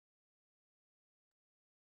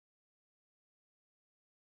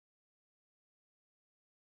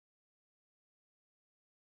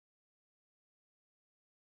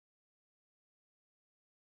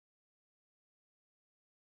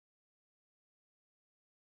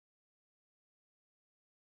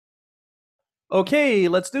Okay,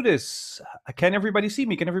 let's do this. Can everybody see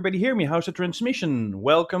me? Can everybody hear me? How's the transmission?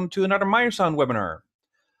 Welcome to another Meyer webinar.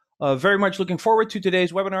 Very much looking forward to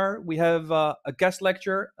today's webinar. We have a guest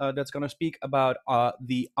lecture that's going to speak about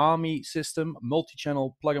the Amie system,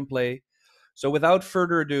 multi-channel plug and play. So without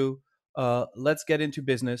further ado, let's get into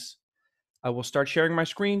business. I will start sharing my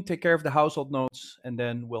screen, take care of the household notes, and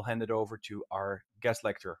then we'll hand it over to our guest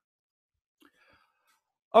lecturer.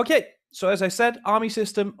 Okay, so as I said, Amie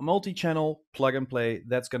system, multi-channel, plug and play,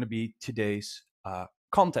 that's going to be today's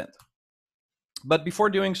content. But before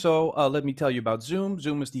doing so, let me tell you about Zoom.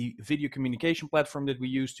 Zoom is the video communication platform that we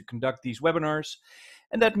use to conduct these webinars.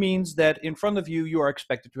 And that means that in front of you, you are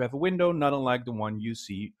expected to have a window, not unlike the one you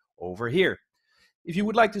see over here. If you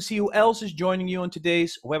would like to see who else is joining you on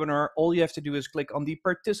today's webinar, all you have to do is click on the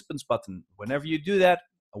participants button. Whenever you do that,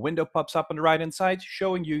 a window pops up on the right-hand side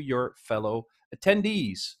showing you your fellow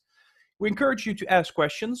attendees. We encourage you to ask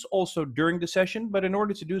questions also during the session, but in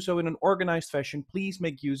order to do so in an organized fashion, please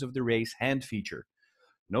make use of the raise hand feature.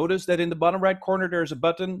 Notice that in the bottom right corner, there's a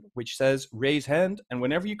button which says raise hand. And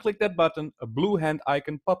whenever you click that button, a blue hand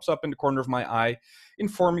icon pops up in the corner of my eye,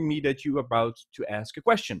 informing me that you are about to ask a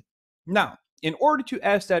question. Now, in order to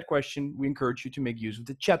ask that question, we encourage you to make use of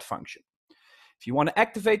the chat function. If you want to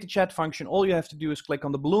activate the chat function, all you have to do is click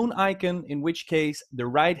on the balloon icon, in which case the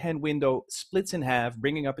right-hand window splits in half,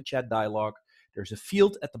 bringing up a chat dialog. There's a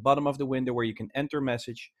field at the bottom of the window where you can enter a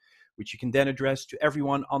message, which you can then address to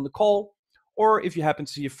everyone on the call. Or if you happen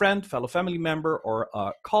to see a friend, fellow family member, or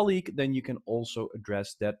a colleague, then you can also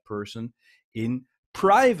address that person in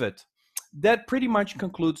private. That pretty much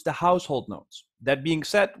concludes the household notes. That being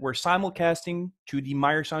said, we're simulcasting to the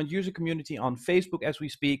Meyer user community on Facebook as we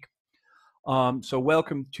speak. So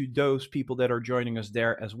welcome to those people that are joining us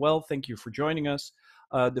there as well. Thank you for joining us.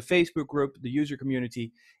 The Facebook group, the user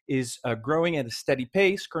community, is growing at a steady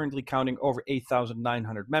pace, currently counting over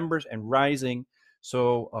 8,900 members and rising.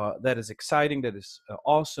 So that is exciting. That is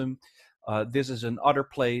awesome. This is another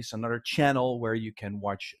place, another channel where you can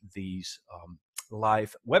watch these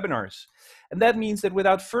live webinars. And that means that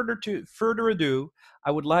without further ado, I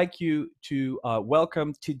would like you to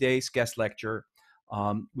welcome today's guest lecturer.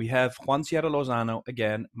 We have Juan Lozano,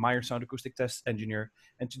 again, Meyer Sound Acoustic Test Engineer,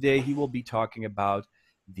 and today he will be talking about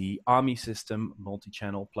the Amie system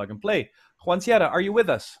multi-channel plug and play. Juan, are you with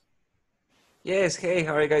us? Yes, hey,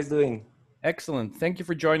 how are you guys doing? Excellent, thank you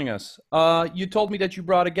for joining us. You told me that you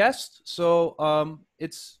brought a guest, so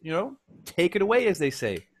it's, take it away, as they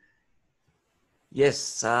say.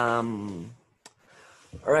 Yes, all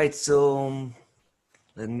right, so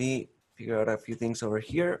let me figure out a few things over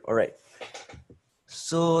here. All right.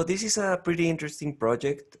 So this is a pretty interesting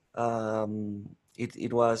project. It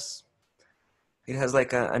has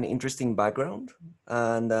like an interesting background,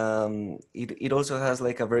 and it also has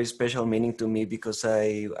like a very special meaning to me because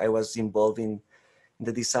I was involved in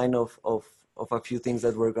the design of a few things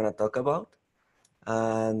that we're gonna talk about.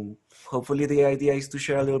 And hopefully the idea is to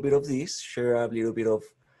share a little bit of this, share a little bit of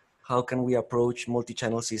how can we approach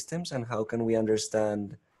multi-channel systems and how can we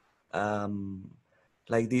understand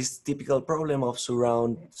like this typical problem of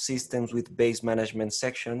surround systems with base management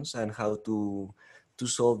sections and how to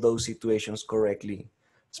solve those situations correctly.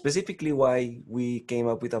 Specifically why we came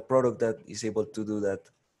up with a product that is able to do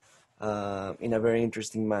that in a very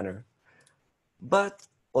interesting manner. But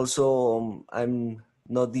also I'm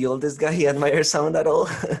not the oldest guy at Meyer Sound at all.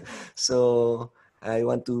 So I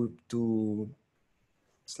want to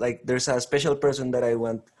like there's a special person that I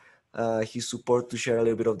want his support to share a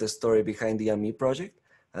little bit of the story behind the Amie project.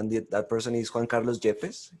 And that person is Juan Carlos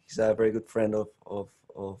Yepes. He's a very good friend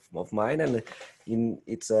of mine, and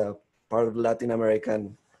it's a part of the Latin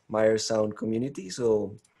American Meyer Sound community.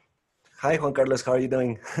 So hi, Juan Carlos, how are you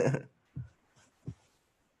doing?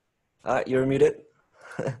 You're muted.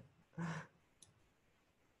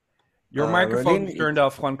 Your microphone is turned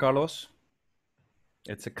off, Juan Carlos.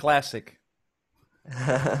 It's a classic.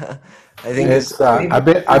 I think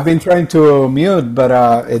I've been trying to mute,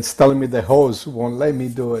 but it's telling me the host won't let me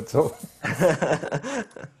do it. So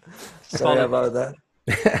sorry about that.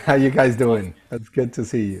 How you guys doing? It's good to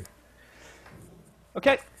see you.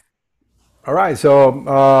 Okay. All right. So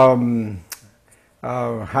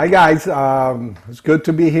hi guys. It's good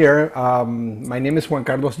to be here. My name is Juan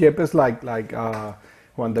Carlos Yepes, like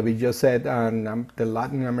Juan David just said, and I'm the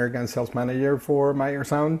Latin American sales manager for Meyer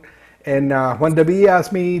Sound. And Juan David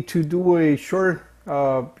asked me to do a short,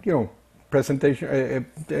 presentation,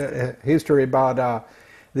 history about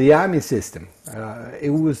the Amie system. It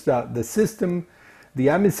was the system. The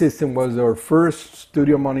Amie system was our first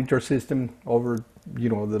studio monitor system over,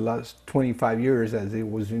 the last 25 years, as it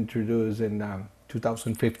was introduced in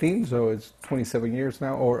 2015, so it's 27 years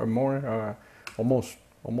now or more,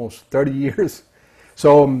 almost 30 years.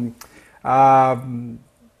 So,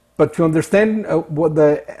 but to understand what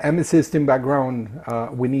the Amie system background,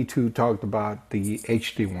 we need to talk about the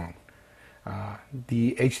HD1.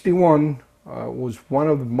 The HD1 was one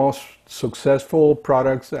of the most successful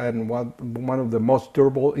products and one of the most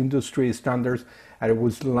durable industry standards, and it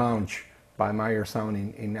was launched by Meyer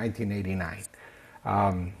in 1989.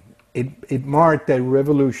 It marked a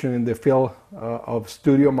revolution in the field of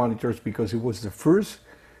studio monitors because it was the first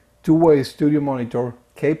two-way studio monitor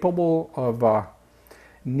capable of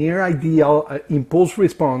near ideal impulse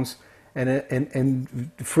response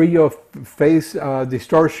and free of phase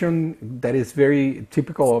distortion that is very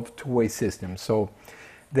typical of two-way systems. So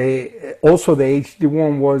the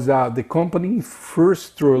HD1 was the company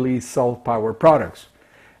first to release self-power products,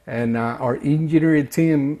 and our engineering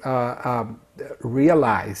team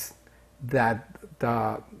realized that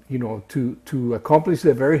to accomplish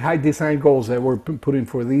the very high design goals that were putting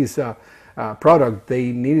for this product,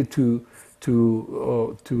 they needed to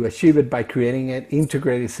achieve it by creating an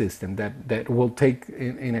integrated system that will take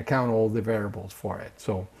in account all the variables for it.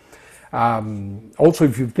 So also,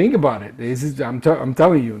 if you think about it, I'm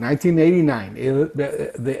telling you, 1989,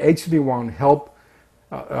 the HD1 helped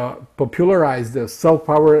popularize the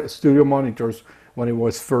self-power studio monitors when it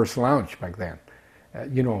was first launched back then.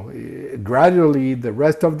 Gradually the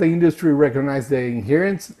rest of the industry recognized the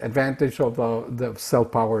inherent advantage of the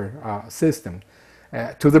self-power system,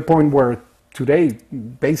 to the point where today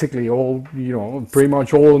basically pretty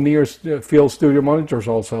much all near field studio monitors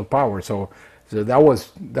are self-power. So that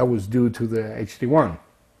was due to the HD1.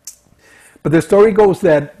 But the story goes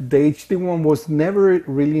that the HD1 was never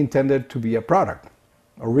really intended to be a product.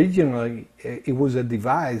 Originally, it was a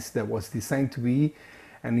device that was designed to be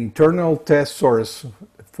an internal test source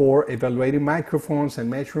for evaluating microphones and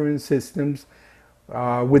measuring systems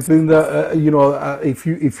within the, if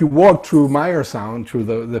you walk through Meyer through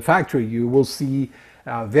the factory, you will see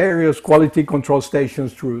various quality control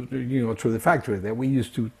stations through the factory that we use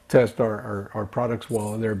to test our products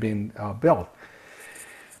while they're being built.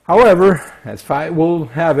 However, as fate will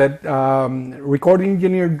have it, recording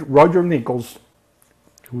engineer Roger Nichols,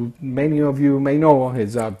 who many of you may know,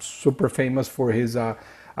 is super famous for his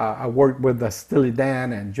work with Steely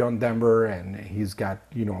Dan and John Denver, and he's got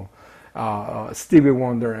Stevie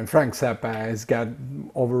Wonder and Frank Zappa. He's got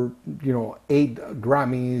over 8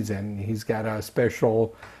 Grammys, and he's got a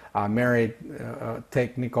special merit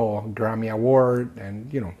technical Grammy award, and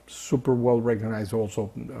super well recognized also.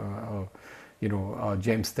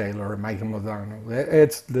 James Taylor, Michael Lozano.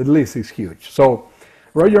 The list is huge. So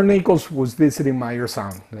Roger Nichols was visiting Meyer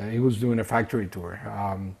Sound. He was doing a factory tour,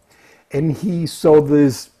 and he saw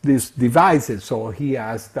these devices. So he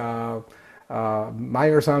asked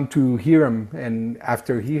Meyer Sound to hear him, and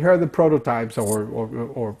after he heard the prototypes or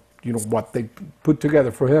what they put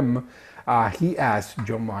together for him, he asked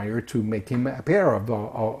John Meyer to make him a pair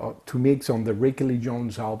to mix on the Ricky Lee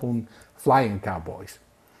Jones album Flying Cowboys.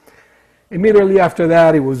 Immediately after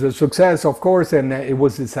that, it was a success, of course, and it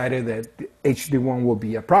was decided that HD1 will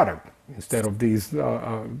be a product instead of this,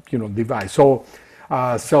 device. So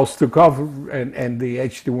sales took off, and the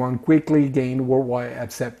HD1 quickly gained worldwide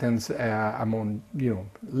acceptance among,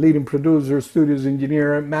 leading producers, studios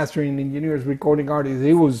engineers, mastering engineers, recording artists.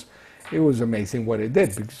 It was amazing what it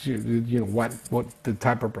did because what the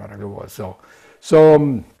type of product it was. So.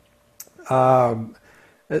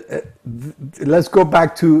 Let's go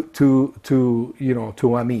back to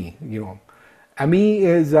Amie. Amie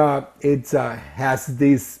has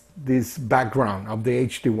this background of the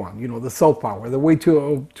HD1. The self-power. The way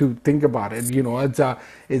to think about it.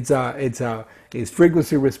 It's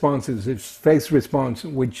frequency responses. It's phase response,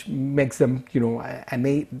 which makes them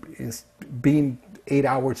being 8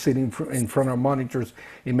 hours sitting in front of monitors.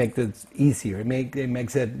 It makes it easier. It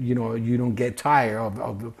makes it you don't get tired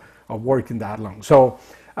of working that long. So.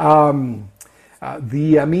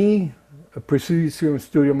 The Amie Precision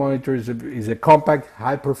Studio Monitor is a compact,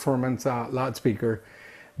 high-performance loudspeaker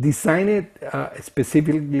designed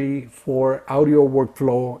specifically for audio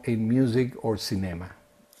workflow in music or cinema.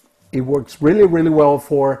 It works really, really well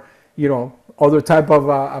for other type of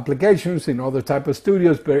applications in other type of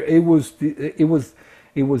studios, but it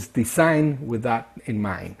was designed with that in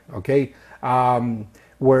mind. Okay.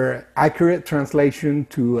 Where accurate translation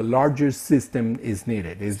to a larger system is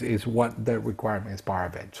needed, is what the requirement is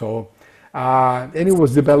part of it. So, and it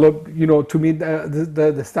was developed, to meet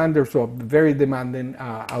the standards of very demanding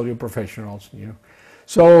audio professionals.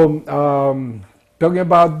 So, talking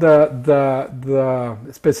about the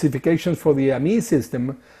specifications for the Amie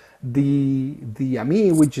system, The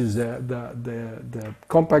Amie, which is the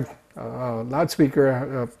compact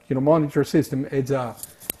loudspeaker monitor system, it's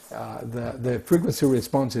the frequency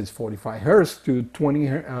response is 45 hertz to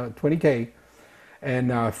 20K,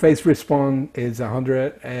 and phase response is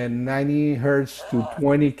 190 hertz to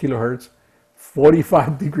 20 kilohertz,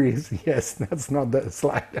 45 degrees. Yes, that's not the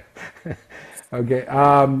slide. Okay,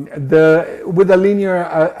 with a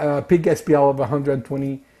linear peak SPL of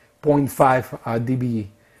 120.5 dB.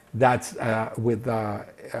 That's with a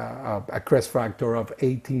crest factor of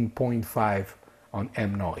 18.5 on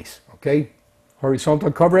M noise. Okay,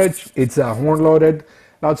 horizontal coverage. It's a horn-loaded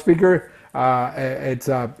loudspeaker. It's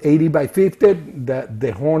 80 by 50.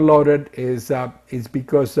 The horn-loaded is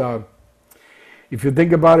because if you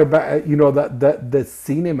think about it, you know that the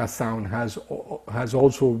cinema sound has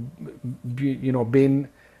also been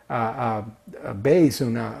based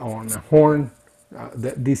on a horn.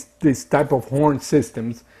 This type of horn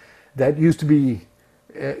systems that used to be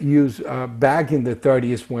used back in the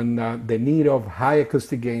 30s when the need of high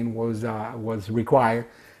acoustic gain was required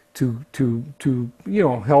to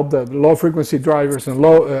help the low frequency drivers and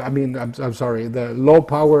the low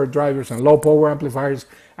power drivers and low power amplifiers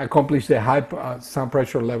accomplish the high sound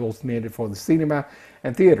pressure levels needed for the cinema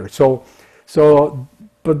and theater.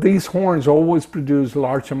 But these horns always produce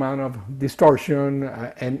large amount of distortion,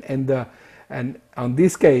 and on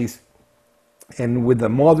this case, and with the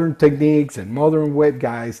modern techniques and modern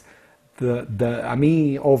waveguides, the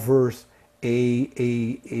Amie offers a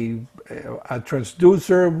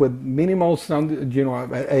transducer with minimal sound, a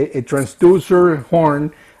transducer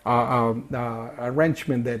horn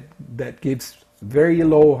arrangement that gives very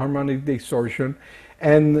low harmonic distortion,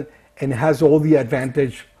 and has all the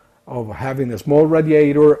advantage of having a small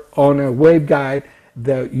radiator on a waveguide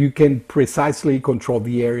that you can precisely control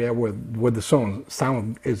the area where the sound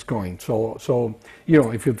is going. So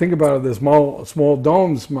if you think about it, the small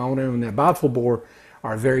domes mounted on a baffle board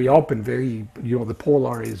are very open, the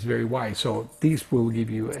polar is very wide. So these will give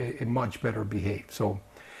you a much better behave. So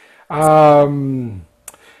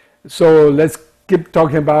let's keep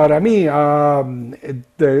talking about Amie. The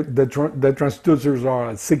transducers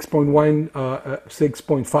are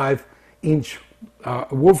 6.5 inch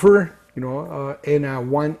woofer, in a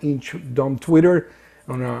 1-inch dome tweeter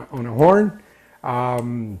on a horn.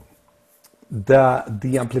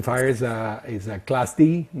 The amplifier is a Class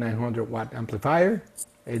D 900 watt amplifier.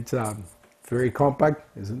 It's very compact.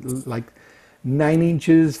 It's like 9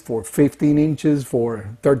 inches for 15 inches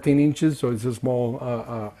for 13 inches. So it's a small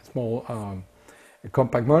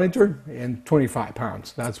compact monitor, and 25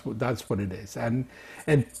 pounds. That's what it is. And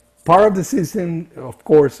part of the system, of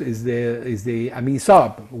course, is the Amie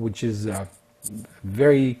sub, which is a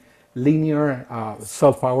very linear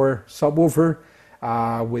self-power subwoofer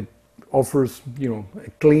offers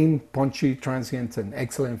clean, punchy transients and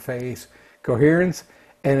excellent phase coherence,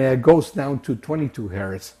 and it goes down to 22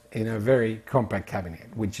 hertz in a very compact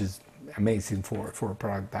cabinet, which is amazing for a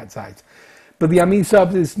product that size. But the Amie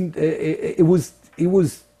sub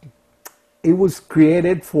it was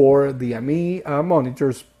created for the Amie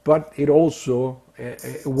monitors, but it also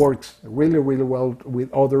works really well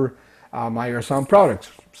with other Meyer sound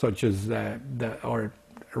products, such as a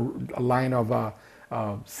line of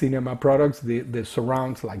cinema products, the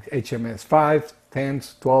surrounds like HMS 5,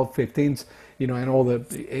 10s, 12, 15s, and all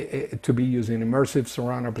to be used in immersive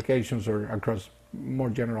surround applications or across more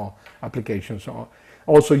general applications.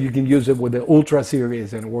 Also, you can use it with the Ultra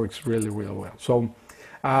series, and it works really well. So,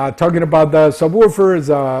 talking about the subwoofers,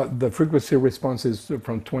 the frequency response is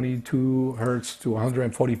from 22 hertz to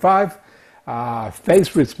 145.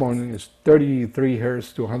 Phase response is 33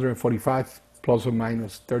 hertz to 145, plus or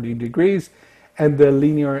minus 30 degrees. And the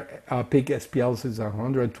linear peak SPLs is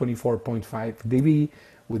 124.5 dB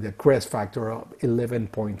with a crest factor of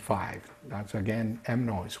 11.5. That's again M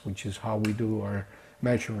noise, which is how we do our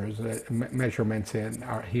measurements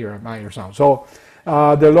here at Meyer Sound. So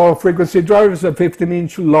the low frequency driver is a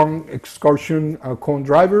 15-inch long excursion cone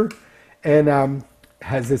driver, and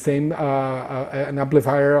has the same an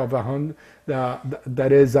amplifier of 100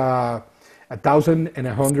 that is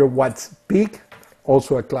 1,100 watts peak,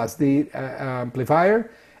 also a Class D amplifier,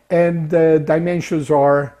 and the dimensions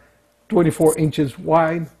are 24 inches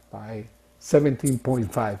wide by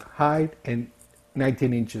 17.5 height and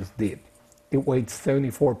 19 inches deep. It weighs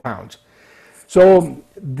 74 pounds. So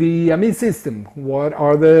the Amie system, what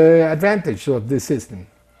are the advantages of this system?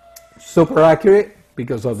 Super accurate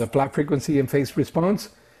because of the flat frequency and phase response.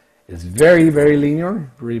 It's very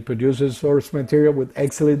linear, reproduces source material with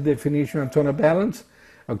excellent definition and tone of balance.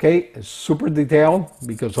 Okay, it's super detailed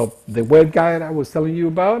because of the waveguide I was telling you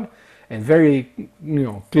about. and very,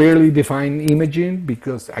 clearly defined imaging,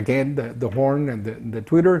 because again, the horn and the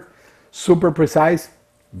tweeter, super precise,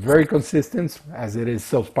 very consistent, as it is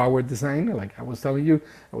self-powered design. Like I was telling you,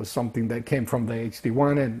 it was something that came from the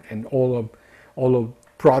HD1, and all of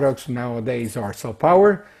products nowadays are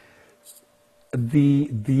self-powered.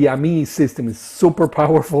 The Amie system is super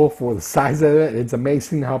powerful for the size of it. It's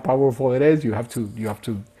amazing how powerful it is. You have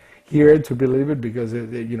to hear it to believe it, because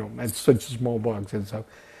it's such a small box. And so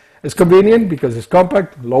it's convenient because it's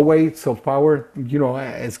compact, low weight, self-powered.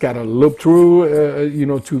 It's got a loop through,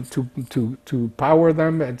 to power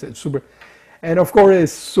them. It's super, and of course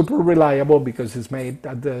it's super reliable because it's made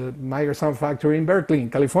at the Meyer Sound factory in Berkeley,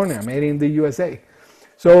 in California, made in the USA.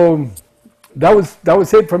 So that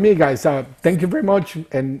was it for me, guys. Thank you very much,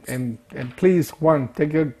 and please, Juan,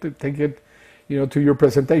 take it, to your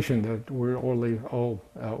presentation that we're all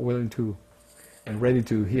willing to and ready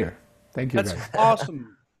to hear. Thank you, That's guys.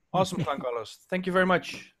 awesome. Awesome, Juan Carlos. Thank you very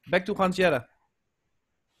much. Back to Juan Sierra.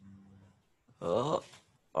 Oh,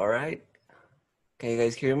 all right. Can you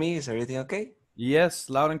guys hear me? Is everything okay? Yes,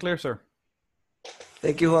 loud and clear, sir.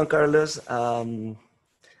 Thank you, Juan Carlos. All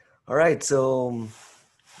right, so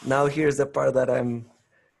now here's the part that I'm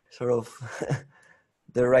sort of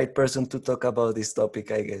the right person to talk about this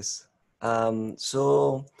topic, I guess.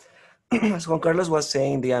 So as Juan Carlos was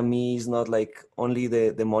saying, the Amie is not like only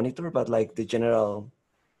the monitor, but like the general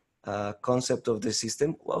concept of the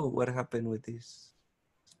system. Whoa, what happened with this?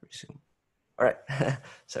 Resume. All right,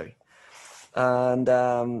 sorry. And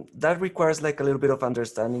that requires like a little bit of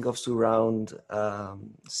understanding of surround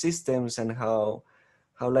systems, and how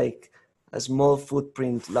like a small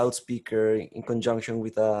footprint loudspeaker in conjunction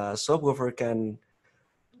with a subwoofer can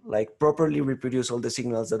like properly reproduce all the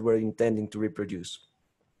signals that we're intending to reproduce.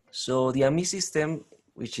 So the Amie system,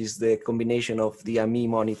 which is the combination of the Amie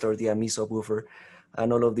monitor, the Amie subwoofer,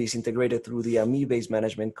 and all of this integrated through the Amie base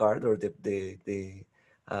management card, or the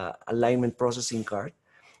alignment processing card,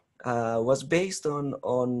 was based on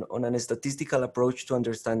a statistical approach to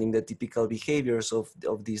understanding the typical behaviors of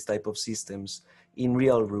these type of systems in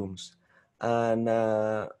real rooms. And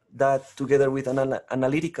that, together with an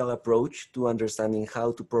analytical approach to understanding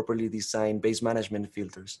how to properly design base management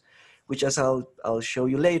filters, which, as I'll show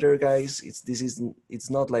you later, guys, it's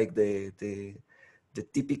not like the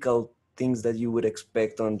typical things that you would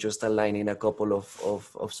expect on just aligning a couple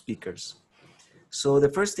of speakers. So the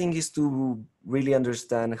first thing is to really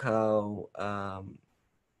understand how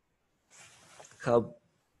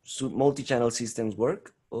multi-channel systems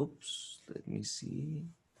work. Oops, let me see.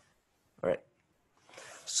 All right.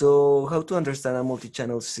 So how to understand a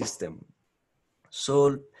multi-channel system.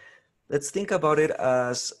 So let's think about it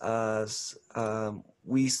as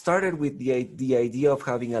we started with the idea of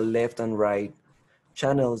having a left and right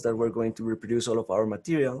channels that were going to reproduce all of our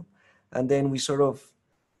material, and then we sort of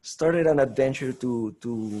started an adventure to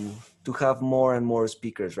have more and more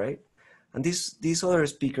speakers, right? And these other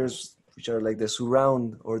speakers, which are like the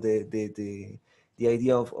surround, or the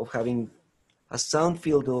idea of having a sound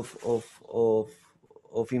field of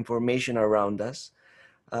information around us,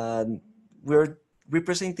 we're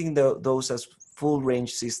representing those as full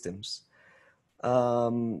range systems.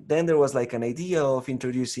 Then there was like an idea of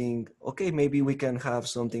introducing, okay, maybe we can have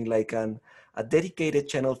something like a dedicated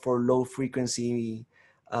channel for low frequency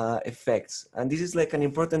effects. And this is like an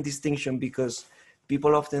important distinction, because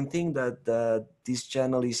people often think that this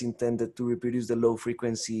channel is intended to reproduce the low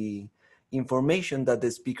frequency information that the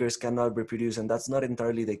speakers cannot reproduce, and that's not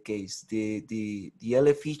entirely the case. The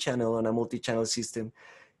LFE channel on a multi-channel system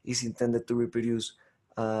is intended to reproduce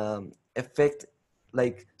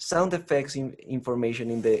like sound effects information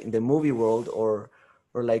in the movie world, or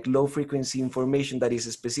like low frequency information that is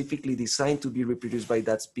specifically designed to be reproduced by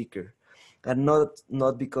that speaker, and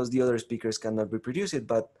not because the other speakers cannot reproduce it,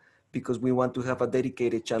 but because we want to have a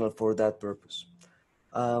dedicated channel for that purpose.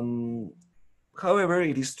 However,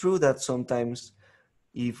 it is true that sometimes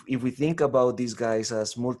if we think about these guys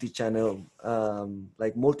as multi-channel,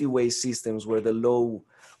 like multi-way systems, where the low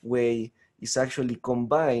way is actually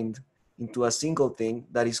combined into a single thing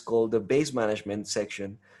that is called the base management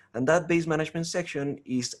section. And that base management section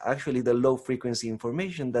is actually the low frequency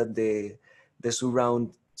information that the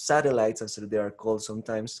surround satellites, as they are called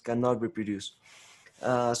sometimes, cannot reproduce.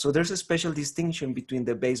 So there's a special distinction between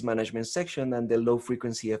the base management section and the low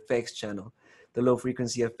frequency effects channel. The low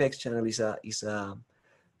frequency effects channel is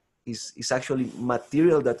actually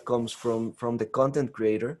material that comes from the content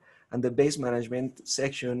creator, and the base management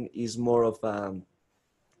section is more of an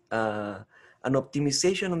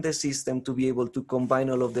optimization on the system to be able to combine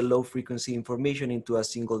all of the low frequency information into a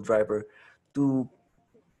single driver to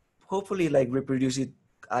hopefully like reproduce it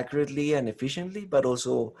accurately and efficiently, but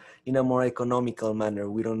also in a more economical manner.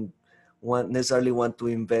 We don't necessarily want to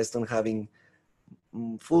invest on having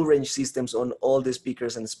full range systems on all the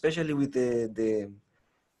speakers, and especially with the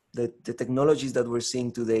technologies that we're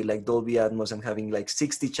seeing today, like Dolby Atmos, and having like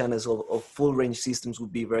 60 channels of full range systems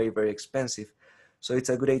would be very, very expensive. So it's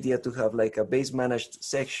a good idea to have like a base managed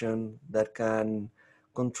section that can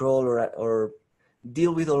control or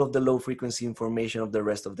deal with all of the low frequency information of the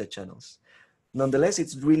rest of the channels. Nonetheless,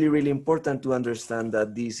 it's really, really important to understand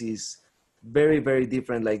that this is very, very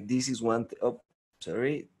different. Like this is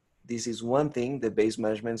this is one thing, the base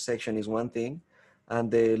management section is one thing,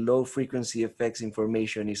 and the low frequency effects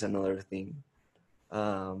information is another thing.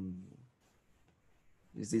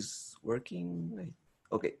 Is this working?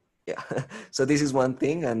 Okay, yeah. So this is one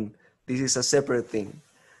thing, and this is a separate thing.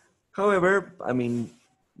 However, I mean,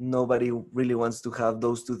 nobody really wants to have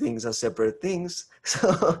those two things as separate things,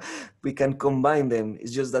 so we can combine them.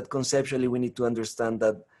 It's just that conceptually we need to understand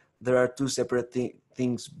that there are two separate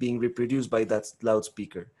things being reproduced by that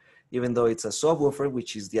loudspeaker. Even though it's a subwoofer,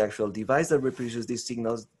 which is the actual device that reproduces these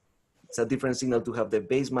signals, it's a different signal to have the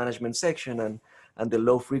base management section and the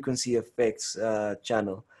low frequency effects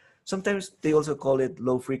channel. Sometimes they also call it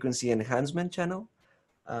low frequency enhancement channel.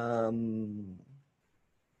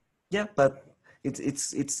 Yeah, but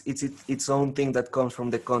it's own thing that comes from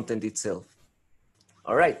the content itself.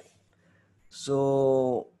 All right.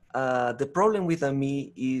 So the problem with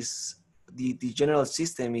Amie is the general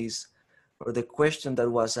system is, or the question that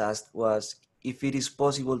was asked was if it is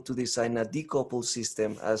possible to design a decoupled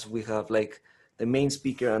system as we have like the main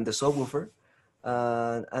speaker and the subwoofer,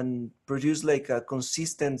 and produce like a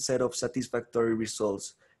consistent set of satisfactory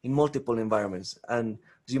results in multiple environments. And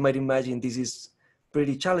as you might imagine, this is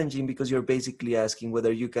pretty challenging because you're basically asking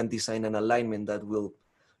whether you can design an alignment that will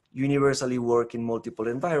universally work in multiple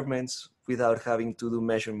environments without having to do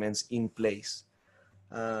measurements in place.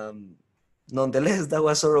 Nonetheless, that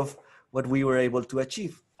was sort of what we were able to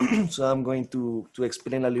achieve. So I'm going to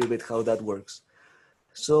explain a little bit how that works.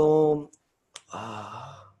 So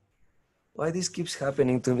why this keeps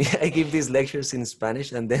happening to me? I give these lectures in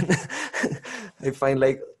Spanish and then I find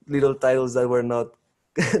like little titles that were not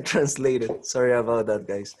translated. Sorry about that,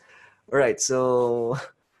 guys. All right, so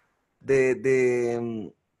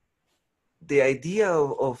the idea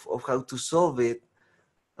of how to solve it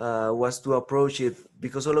was to approach it,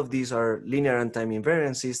 because all of these are linear and time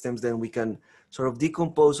invariant systems, then we can sort of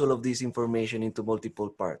decompose all of this information into multiple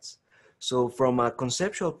parts. So from a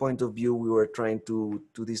conceptual point of view, we were trying to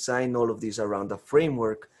design all of this around a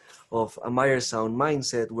framework of a Meyer sound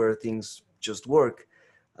mindset where things just work.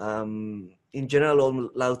 In general,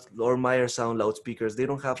 all Meyer sound loudspeakers, they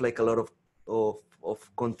don't have like a lot of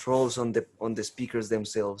controls on the speakers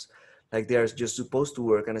themselves. Like they are just supposed to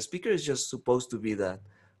work, and a speaker is just supposed to be that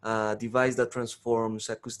device that transforms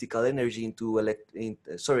acoustical energy into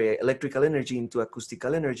electrical energy into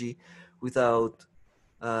acoustical energy without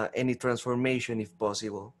any transformation if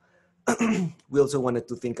possible. We also wanted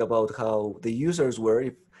to think about how the users were,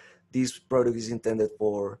 if this product is intended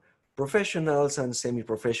for professionals and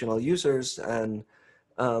semi-professional users, and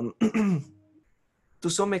to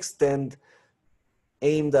some extent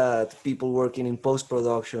aimed at people working in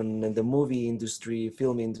post-production and the movie industry,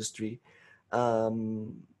 film industry.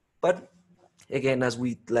 But again, as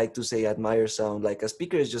we like to say at Meyer Sound, like a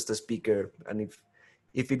speaker is just a speaker. And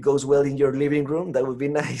if it goes well in your living room, that would be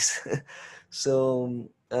nice. So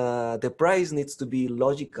the price needs to be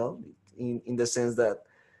logical in the sense that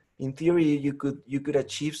in theory, you could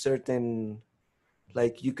achieve certain,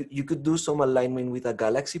 like you could do some alignment with a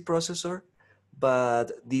Galaxy processor,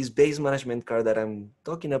 but this base management card that I'm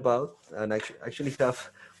talking about, and I actually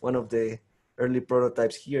have one of the early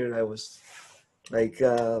prototypes here. I was like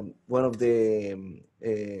one of the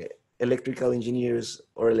electrical engineers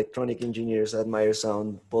or electronic engineers at Meyer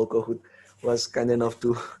Sound, Paul Kohut, was kind enough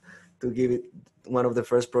to give it one of the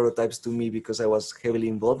first prototypes to me because I was heavily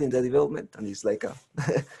involved in the development, and it's like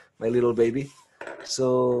my little baby.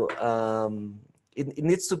 So it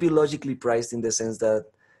needs to be logically priced in the sense that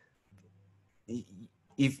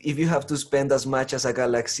if you have to spend as much as a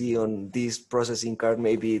Galaxy on this processing card,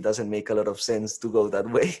 maybe it doesn't make a lot of sense to go that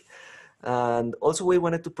way. And also we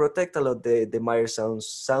wanted to protect a lot the Meyer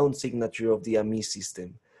sound signature of the Amie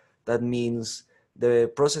system. That means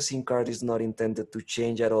the processing card is not intended to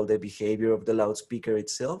change at all the behavior of the loudspeaker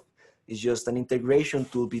itself. It's just an integration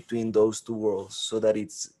tool between those two worlds so that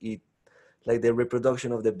like the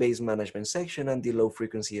reproduction of the base management section and the low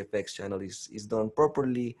frequency effects channel is done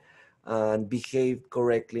properly and behaved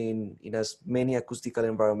correctly in as many acoustical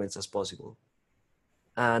environments as possible.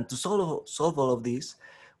 And to solve all of this,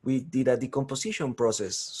 we did a decomposition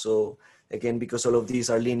process. So again, because all of these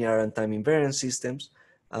are linear and time invariant systems,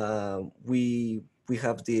 we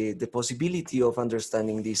have the possibility of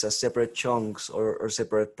understanding these as separate chunks or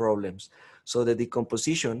separate problems. So the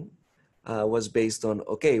decomposition was based on,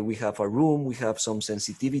 okay, we have a room, we have some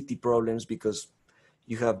sensitivity problems because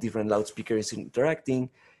you have different loudspeakers interacting.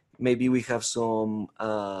 Maybe we have some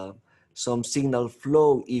signal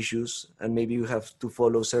flow issues, and maybe you have to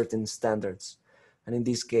follow certain standards. And in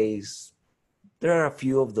this case, there are a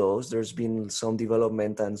few of those. There's been some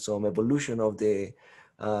development and some evolution of the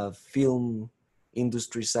film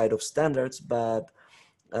industry side of standards, but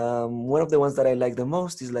one of the ones that I like the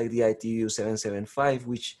most is like the ITU 775,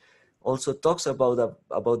 which also talks about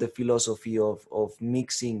the philosophy of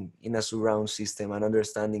mixing in a surround system and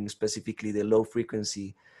understanding specifically the low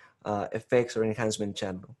frequency effects or enhancement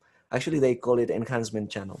channel. Actually, they call it enhancement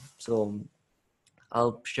channel. So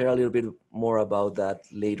I'll share a little bit more about that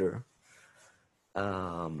later.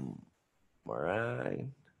 All right.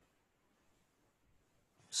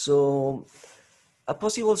 So a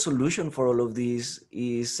possible solution for all of this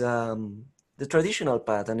is the traditional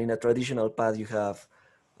path. And in a traditional path,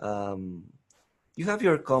 um, you have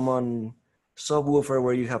your common subwoofer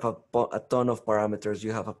where you have a ton of parameters.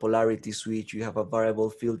 You have a polarity switch, you have a variable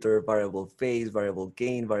filter, variable phase, variable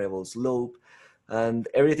gain, variable slope, and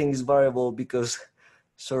everything is variable because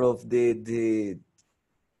sort of the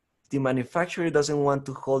manufacturer doesn't want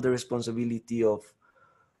to hold the responsibility of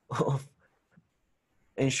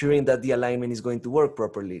ensuring that the alignment is going to work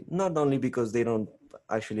properly. Not only because they don't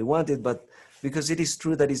actually want it, but because it is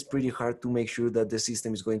true that it's pretty hard to make sure that the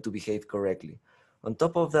system is going to behave correctly. On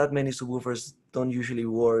top of that, many subwoofers don't usually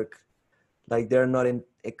work, like they're not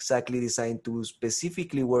exactly designed to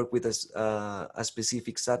specifically work with a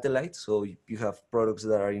specific satellite. So you have products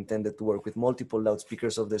that are intended to work with multiple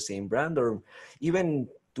loudspeakers of the same brand, or even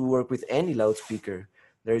to work with any loudspeaker.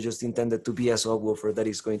 They're just intended to be a subwoofer that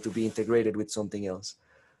is going to be integrated with something else.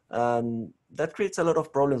 And that creates a lot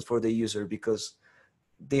of problems for the user because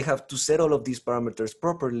they have to set all of these parameters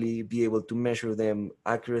properly, be able to measure them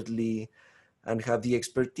accurately, and have the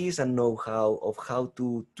expertise and know-how of how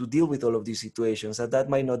to deal with all of these situations. And that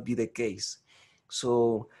might not be the case.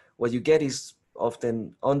 So what you get is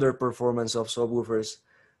often underperformance of subwoofers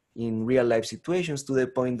in real life situations, to the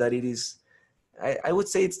point that it is, I would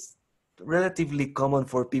say it's relatively common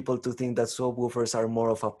for people to think that subwoofers are more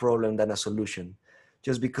of a problem than a solution,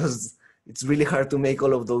 just because it's really hard to make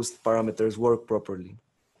all of those parameters work properly.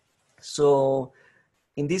 So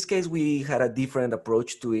in this case, we had a different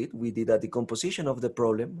approach to it. We did a decomposition of the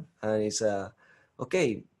problem, and it's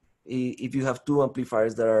okay, if you have two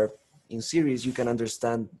amplifiers that are in series, you can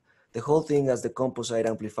understand the whole thing as the composite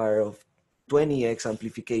amplifier of 20x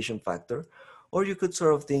amplification factor. Or you could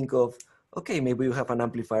sort of think of, okay, maybe you have an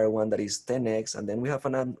amplifier one that is 10x, and then we have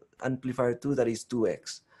an amplifier two that is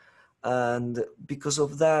 2x. And because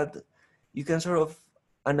of that, you can sort of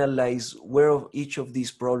analyze where each of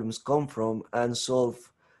these problems come from and solve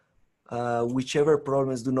whichever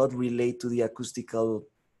problems do not relate to the acoustical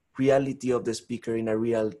reality of the speaker in a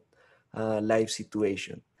real live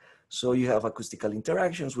situation. So you have acoustical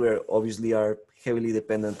interactions where obviously are heavily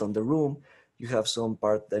dependent on the room. You have some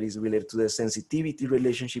part that is related to the sensitivity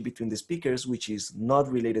relationship between the speakers, which is not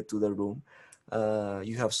related to the room.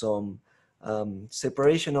 You have some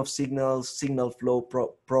separation of signals, signal flow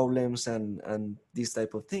problems, and these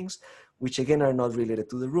type of things, which again are not related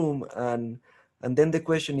to the room. And then the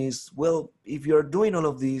question is, well, if you're doing all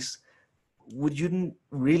of this, would you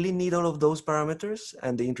really need all of those parameters?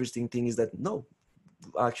 And the interesting thing is that no,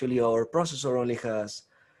 actually our processor only has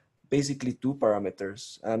basically two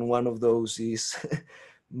parameters. And one of those is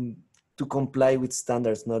to comply with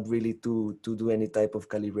standards, not really to do any type of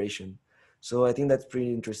calibration. So I think that's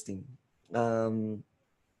pretty interesting.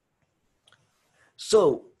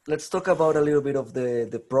 So let's talk about a little bit of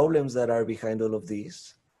the problems that are behind all of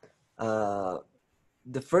this.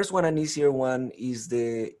 The first one, and easier one, is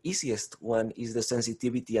the easiest one, is the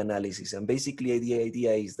sensitivity analysis. And basically the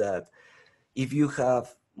idea is that if you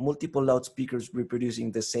have multiple loudspeakers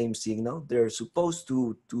reproducing the same signal, they're supposed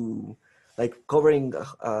to like covering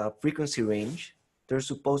a frequency range, they're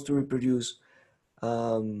supposed to reproduce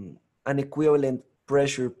an equivalent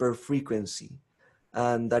pressure per frequency.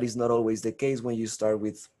 And that is not always the case when you start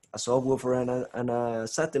with a subwoofer and a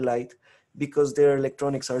satellite, because their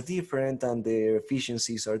electronics are different and their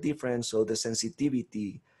efficiencies are different. So the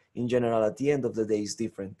sensitivity in general at the end of the day is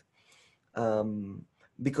different.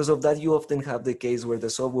 Because of that, you often have the case where the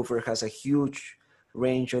subwoofer has a huge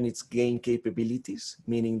range on its gain capabilities,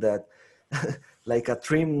 meaning that like a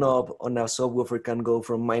trim knob on a subwoofer can go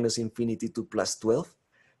from -infinity to +12,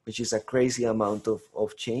 which is a crazy amount of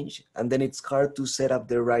change. And then it's hard to set up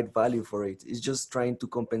the right value for it. It's just trying to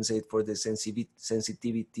compensate for the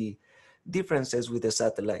sensitivity differences with the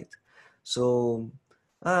satellite. So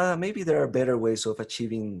maybe there are better ways of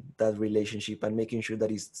achieving that relationship and making sure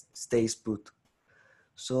that it stays put.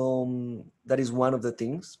 So that is one of the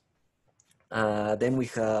things. Then we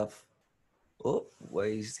have, oh, why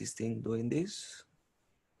is this thing doing this?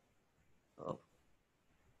 Oh.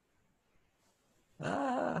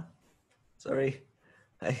 Sorry,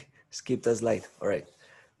 I skipped a slide. All right.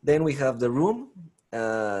 Then we have the room,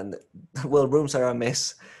 and well, rooms are a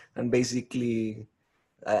mess. And basically,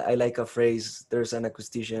 I like a phrase. There's an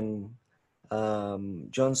acoustician,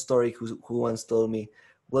 John Story, who once told me,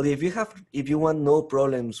 well, if you want no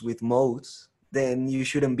problems with modes, then you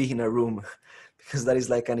shouldn't be in a room, because that is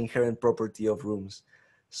like an inherent property of rooms.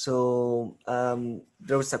 So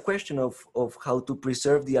there was a question of how to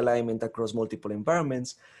preserve the alignment across multiple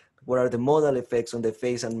environments. What are the modal effects on the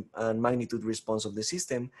phase and magnitude response of the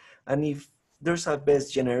system, and if there's a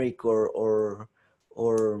best generic or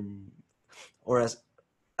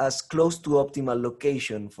as close to optimal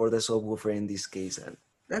location for the subwoofer in this case. And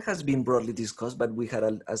that has been broadly discussed, but we had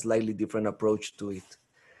a slightly different approach to it.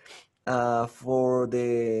 For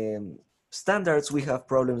the standards, we have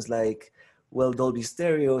problems like, well, Dolby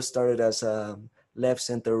Stereo started as a left,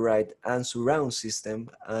 center, right, and surround system.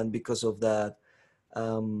 And because of that,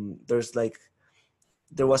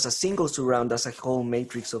 there was a single surround as a whole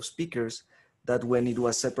matrix of speakers that when it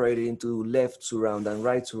was separated into left surround and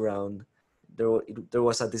right surround, there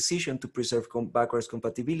was a decision to preserve backwards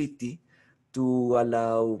compatibility to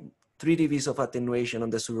allow 3 dBs of attenuation on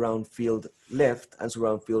the surround field left and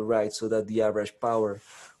surround field right, so that the average power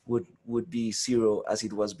would be 0 as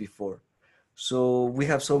it was before. So we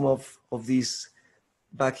have some of this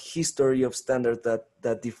back history of standards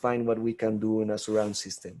that define what we can do in a surround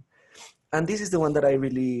system. And this is the one that I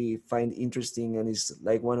really find interesting, and is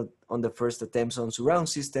like on the first attempts on surround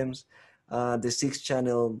systems. The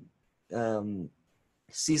 6-channel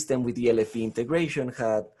system with the LFE integration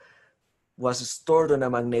was stored on a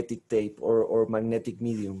magnetic tape or magnetic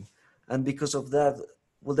medium. And because of that,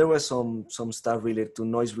 well, there was some stuff related to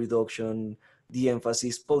noise reduction,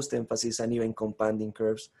 de-emphasis, post-emphasis, and even companding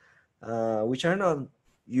curves, which are not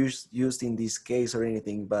used in this case or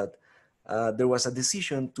anything, but there was a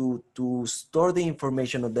decision to store the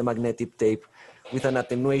information on the magnetic tape with an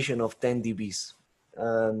attenuation of 10 dBs.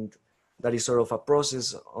 And that is sort of a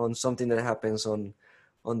process on something that happens on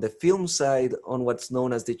the film side on what's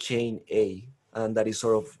known as the chain A, and that is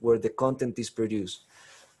sort of where the content is produced.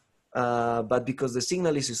 But because the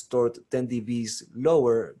signal is stored 10 dBs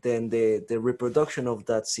lower, then the reproduction of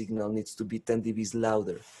that signal needs to be 10 dBs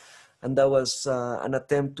louder. And that was an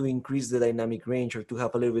attempt to increase the dynamic range, or to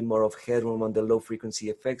have a little bit more of headroom on the low frequency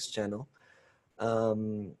effects channel.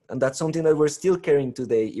 And that's something that we're still carrying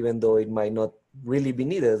today, even though it might not really be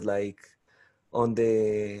needed. Like on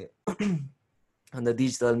the on the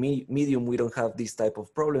digital medium, we don't have this type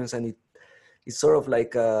of problems, and it's sort of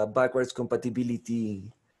like a backwards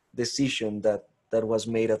compatibility decision that was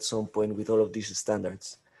made at some point with all of these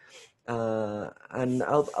standards. And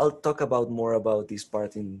I'll talk more about this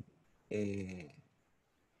part in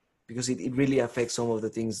because it really affects some of the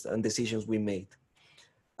things and decisions we made.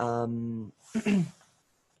 All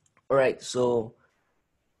right, so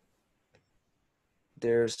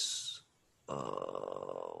there's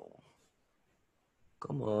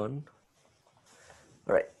come on.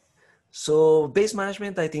 All right, so base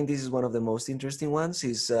management, I think this is one of the most interesting ones.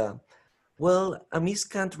 Is well, Amies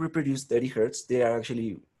can't reproduce 30 hertz. They are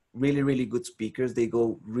actually really, really good speakers. They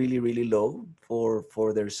go really, really low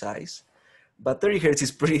for their size. But 30 hertz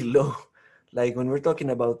is pretty low. Like when we're talking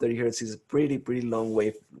about 30 hertz, is a pretty long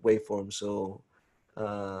waveform. So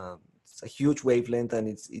it's a huge wavelength, and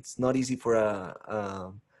it's not easy for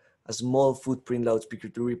a small footprint loudspeaker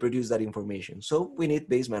to reproduce that information. So we need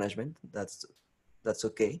base management. That's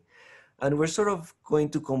okay. And we're sort of going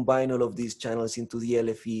to combine all of these channels into the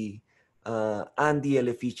LFE and the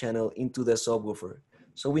LFE channel into the subwoofer.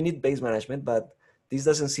 So we need base management, but this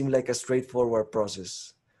doesn't seem like a straightforward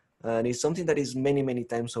process. And it's something that is many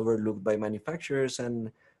times overlooked by manufacturers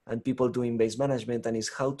and people doing base management, and is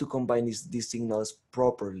how to combine these signals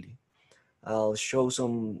properly. I'll show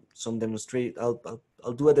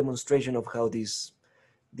I'll do a demonstration of how this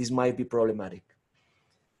might be problematic.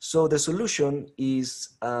 So the solution is,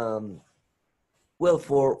 well,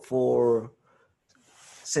 for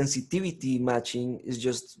sensitivity matching is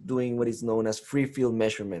just doing what is known as free field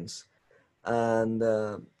measurements. And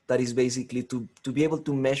that is basically to be able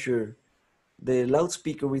to measure the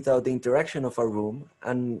loudspeaker without the interaction of a room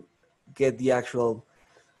and get the actual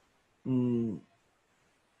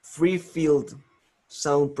free field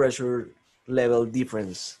sound pressure level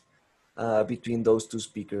difference between those two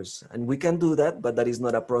speakers. And we can do that, but that is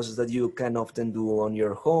not a process that you can often do on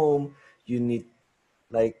your home. You need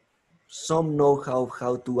like some know-how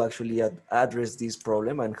how to actually address this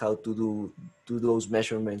problem and how to do those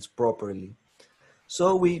measurements properly.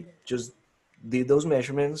 So we just did those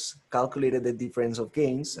measurements, calculated the difference of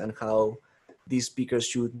gains and how these speakers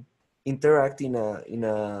should interact in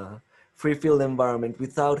a free field environment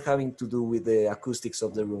without having to do with the acoustics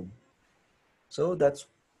of the room. So that's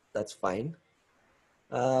fine.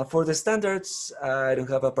 For the standards, I don't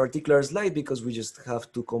have a particular slide because we just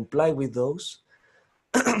have to comply with those.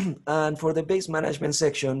 And for the base management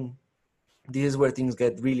section, this is where things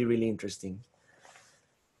get really, really interesting.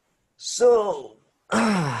 So,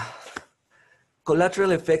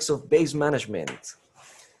 collateral effects of base management.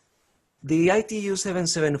 The ITU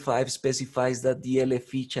 775 specifies that the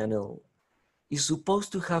LFE channel is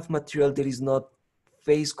supposed to have material that is not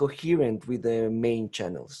phase coherent with the main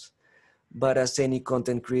channels. But as any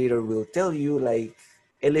content creator will tell you, like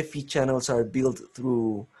LFE channels are built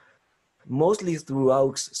through mostly through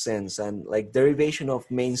aux sense and like derivation of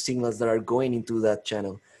main signals that are going into that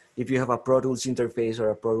channel. If you have a Pro Tools interface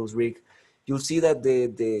or a Pro Tools rig, you'll see that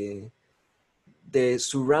the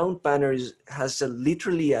surround panel has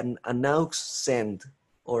literally an aux send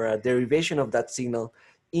or a derivation of that signal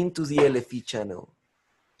into the LFE channel.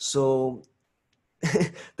 So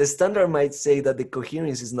the standard might say that the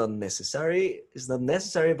coherence is not necessary. It's not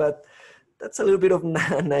necessary, but that's a little bit of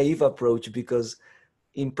naive approach because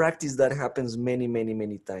in practice that happens many, many,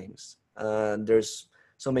 many times. There's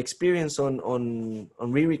some experience on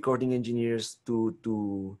re-recording engineers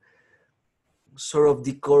to sort of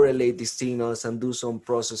decorrelate the signals and do some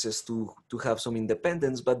processes to have some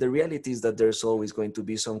independence. But the reality is that there's always going to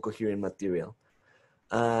be some coherent material.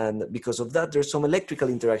 And because of that, there's some electrical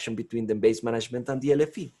interaction between the base management and the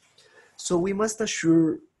LFE. So we must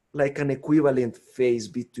assure like an equivalent phase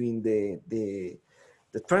between the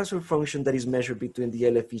transfer function that is measured between the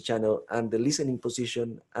LFE channel and the listening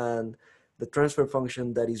position and the transfer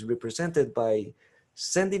function that is represented by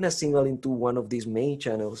sending a signal into one of these main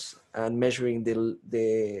channels and measuring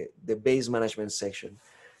the base management section.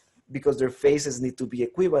 Because their phases need to be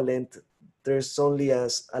equivalent, there's only a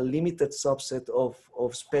limited subset of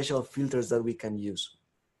special filters that we can use.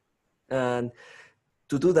 And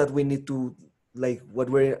to do that, we need to, like what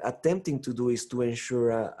we're attempting to do is to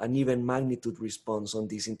ensure an even magnitude response on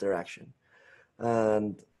this interaction.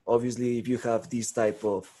 And obviously, if you have this type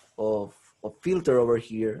of filter over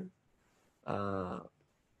here, come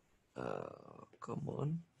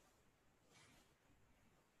on.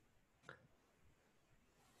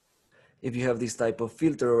 If you have this type of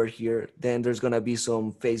filter over here, then there's gonna be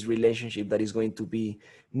some phase relationship that is going to be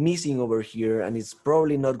missing over here, and it's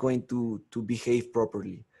probably not going to behave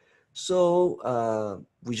properly. So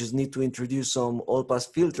we just need to introduce some all-pass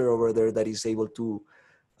filter over there that is able to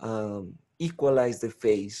equalize the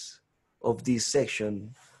phase of this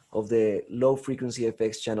section of the low frequency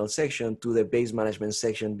effects channel section to the base management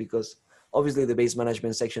section, because obviously the base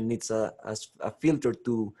management section needs a filter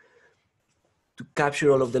to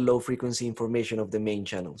capture all of the low frequency information of the main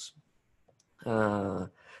channels.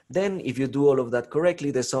 Then if you do all of that correctly,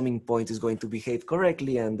 the summing point is going to behave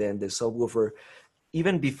correctly, and then the subwoofer,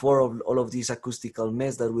 even before all of this acoustical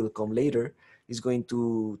mess that will come later, is going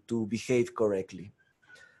to behave correctly.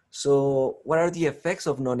 So what are the effects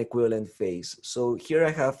of non-equivalent phase? So here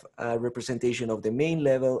I have a representation of the main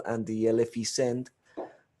level and the LFE send,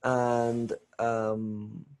 and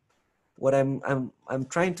what I'm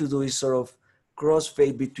trying to do is sort of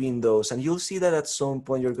crossfade between those, and you'll see that at some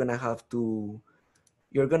point you're gonna have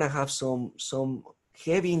some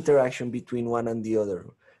heavy interaction between one and the other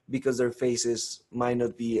because their phases might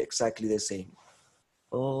not be exactly the same.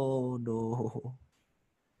 Oh no,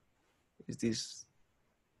 is this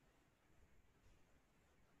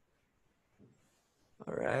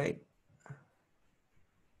all right?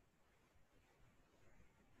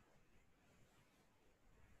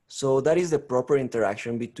 So that is the proper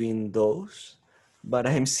interaction between those, but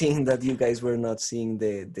I'm seeing that you guys were not seeing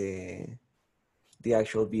the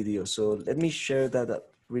actual video. So let me share that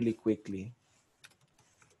up really quickly.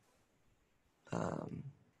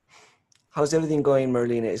 How's everything going,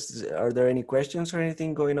 Merlin? Are there any questions or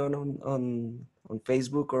anything going on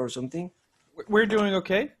Facebook or something? We're doing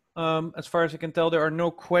okay. As far as I can tell, there are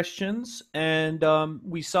no questions, and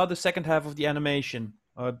we saw the second half of the animation.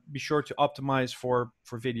 Be sure to optimize for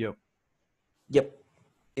video. Yep,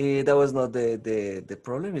 that was not the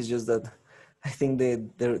problem. It's just that I think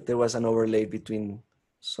there was an overlay between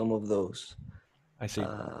some of those. I see.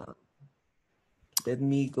 Let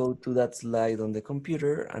me go to that slide on the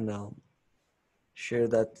computer and I'll share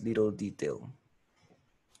that little detail.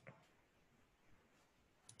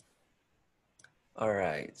 All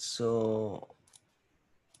right, so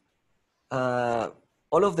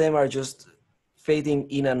all of them are just fading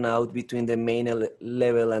in and out between the main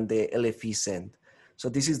level and the LFE send. So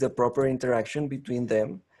this is the proper interaction between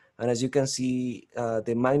them. And as you can see,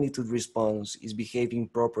 the magnitude response is behaving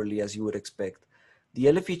properly as you would expect. The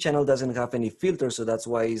LFE channel doesn't have any filter, so that's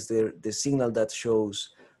why it's the signal that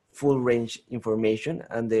shows full range information.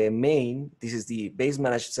 And the main, this is the base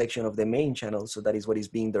managed section of the main channel, so that is what is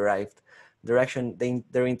being derived. Their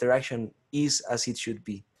interaction is as it should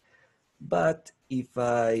be. But if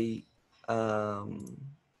I,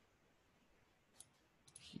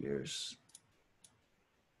 here's,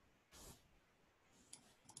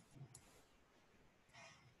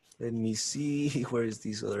 let me see, where is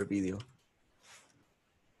this other video?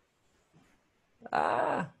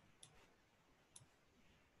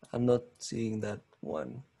 I'm not seeing that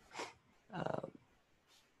one.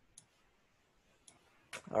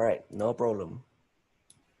 All right, no problem.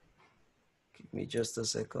 Give me just a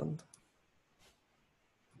second.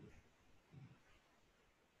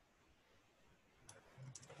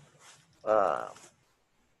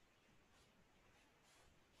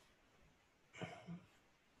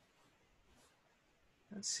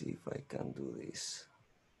 Let's see if I can do this.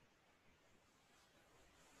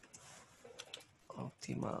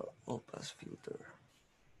 Optimal all-pass filter.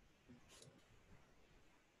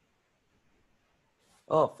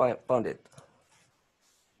 Oh, fine, found it.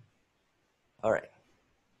 All right.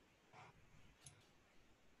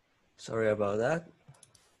 Sorry about that.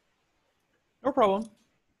 No problem.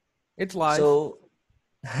 It's live. So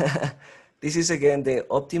this is again the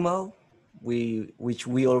optimal, which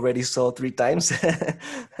we already saw 3 times.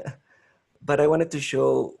 But I wanted to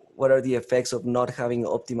show what are the effects of not having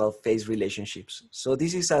optimal phase relationships. So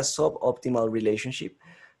this is a suboptimal relationship,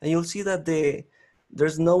 and you'll see that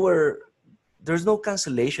there's no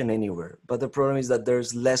cancellation anywhere, but the problem is that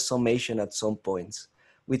there's less summation at some points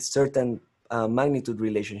with certain magnitude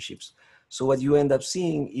relationships. So what you end up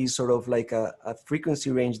seeing is sort of like a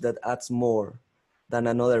frequency range that adds more than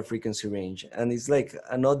another frequency range. And it's like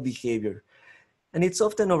an odd behavior. And it's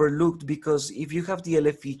often overlooked because if you have the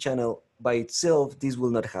LFE channel by itself, this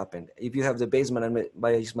will not happen. If you have the base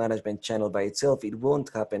management channel by itself, it won't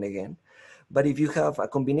happen again. But if you have a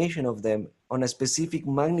combination of them on a specific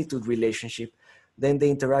magnitude relationship, then the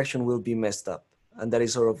interaction will be messed up. And that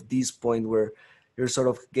is sort of this point where you're sort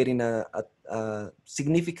of getting a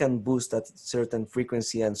significant boost at certain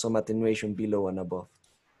frequency and some attenuation below and above.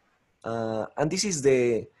 And this is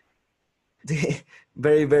the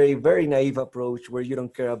very, very, very naive approach where you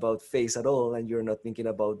don't care about phase at all and you're not thinking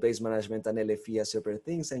about base management and LFE as separate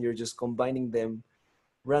things and you're just combining them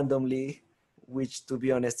randomly, which to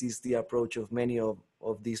be honest is the approach of many of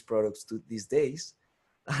these products to these days.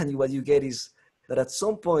 And what you get is that at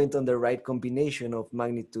some point on the right combination of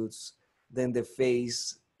magnitudes, then the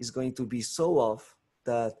phase is going to be so off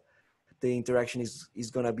that the interaction is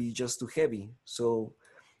going to be just too heavy. So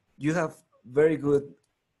you have very good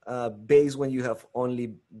base when you have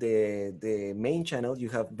only the main channel. You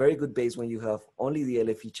have very good base when you have only the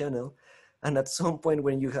LFE channel. And at some point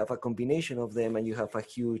when you have a combination of them and you have a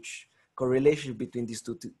huge correlation between these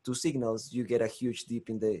two signals, you get a huge dip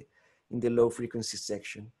in the low frequency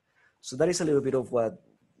section. So that is a little bit of what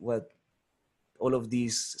all of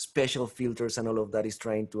these special filters and all of that is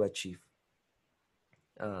trying to achieve.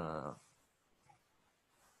 I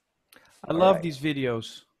love these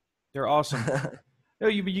videos. They're awesome. No,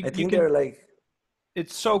 I think they're like,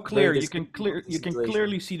 it's so clear. You can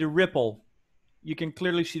clearly see the ripple. You can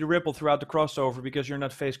clearly see the ripple throughout the crossover because you're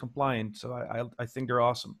not phase compliant. So I think they're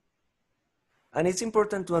awesome. And it's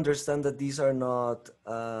important to understand that these are not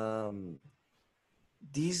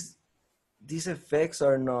these effects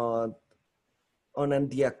are not on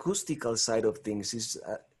the acoustical side of things. It's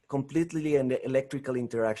completely an electrical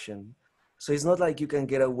interaction. So it's not like you can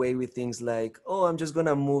get away with things like, oh, I'm just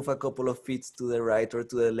gonna move a couple of feet to the right or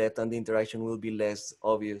to the left and the interaction will be less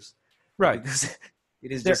obvious. Right. Because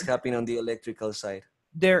it is just happening on the electrical side.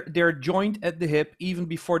 They're joined at the hip even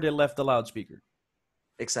before they left the loudspeaker.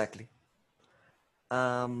 Exactly.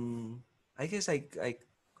 I guess I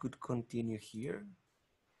could continue here.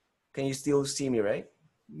 Can you still see me, right?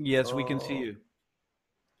 Yes, we can see you.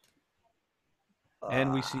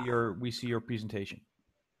 And we see your presentation.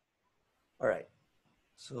 All right.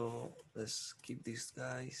 So let's keep these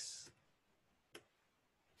guys.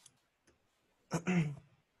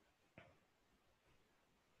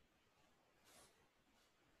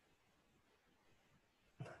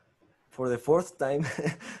 for the fourth time.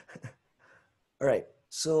 All right,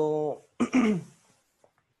 so,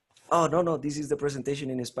 oh, no, this is the presentation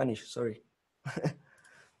in Spanish, sorry.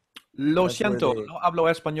 Lo That's where siento, the, no hablo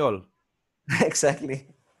español. exactly.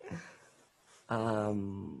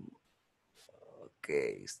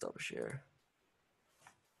 Okay, stop share.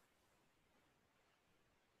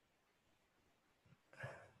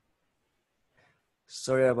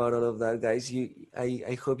 Sorry about all of that, guys.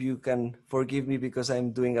 I hope you can forgive me because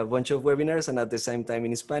I'm doing a bunch of webinars and at the same time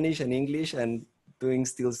in Spanish and English and doing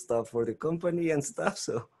still stuff for the company and stuff.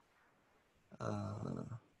 So,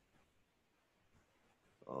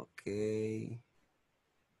 okay.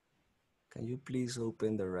 Can you please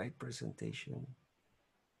open the right presentation?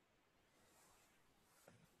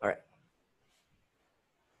 All right.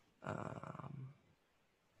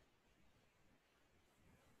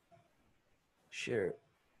 Share.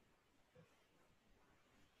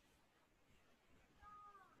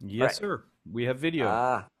 Yes, right. sir. We have video.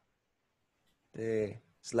 The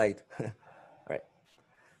slide. All right.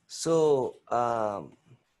 So,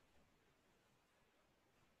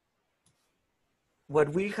 what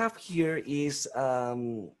we have here is how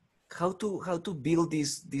to build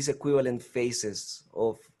these equivalent phases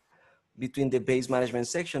of between the base management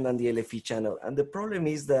section and the LFE channel. And the problem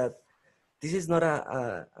is that this is not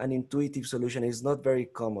an intuitive solution. It's not very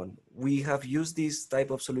common. We have used this type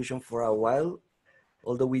of solution for a while,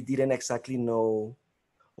 although we didn't exactly know,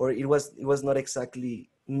 or it was not exactly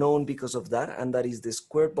known because of that, and that is the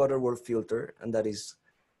squared Butterworth filter, and that is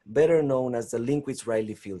better known as the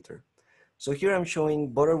Linkwitz-Riley filter. So here I'm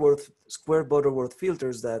showing square Butterworth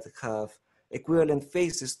filters that have equivalent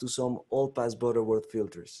phases to some all-pass Butterworth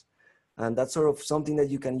filters. And that's sort of something that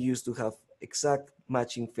you can use to have exact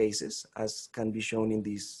matching phases, as can be shown in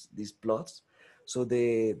these plots. So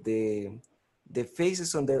the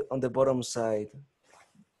phases on the bottom side,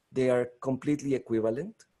 they are completely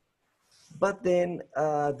equivalent. But then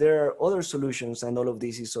there are other solutions, and all of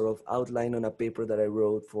this is sort of outlined on a paper that I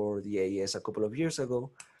wrote for the AES a couple of years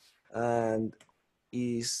ago, and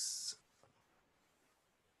is,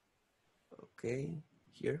 okay,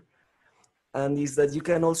 here, and is that you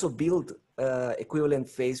can also build equivalent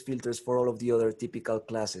phase filters for all of the other typical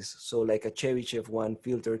classes. So like a Chebyshev 1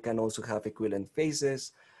 filter can also have equivalent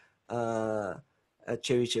phases. A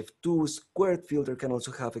Chebyshev 2 squared filter can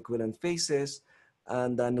also have equivalent phases.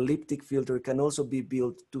 And an elliptic filter can also be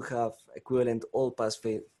built to have equivalent all-pass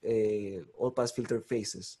filter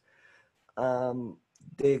phases.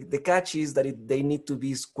 The catch is that they need to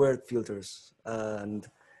be squared filters. And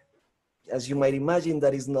as you might imagine,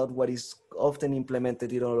 that is not what is often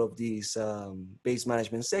implemented in all of these base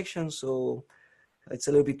management sections. So it's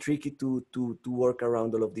a little bit tricky to work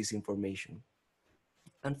around all of this information.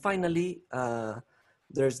 And finally,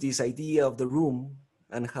 there's this idea of the room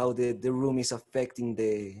and how the room is affecting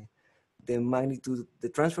the magnitude, the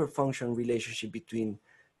transfer function relationship between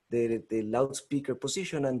the loudspeaker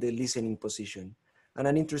position and the listening position. And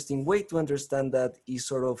an interesting way to understand that is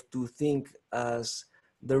sort of to think as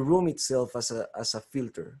the room itself as a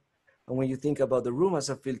filter. And when you think about the room as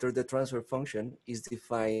a filter, the transfer function is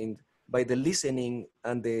defined by the listening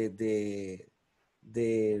and the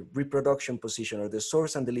reproduction position, or the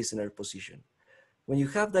source and the listener position. When you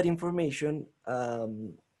have that information,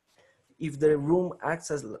 if the room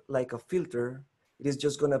acts as like a filter, it is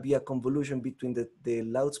just going to be a convolution between the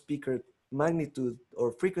loudspeaker magnitude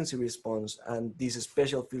or frequency response and this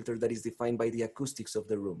special filter that is defined by the acoustics of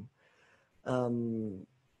the room.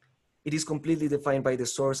 It is completely defined by the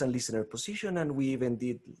source and listener position, and we even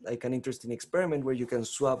did like an interesting experiment where you can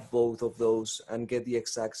swap both of those and get the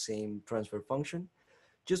exact same transfer function,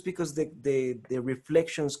 just because the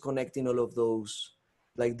reflections connecting all of those,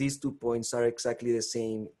 like these 2 points, are exactly the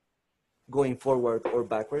same going forward or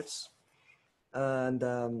backwards. And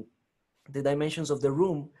the dimensions of the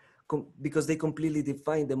room, because they completely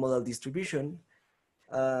define the modal distribution,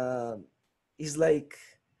 is like,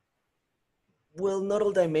 well, not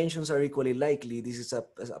all dimensions are equally likely. This is a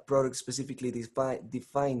product specifically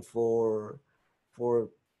defined for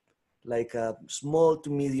like a small to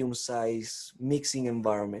medium size mixing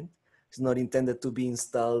environment. It's not intended to be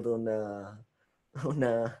installed on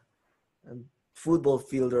a football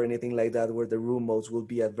field or anything like that, where the room modes will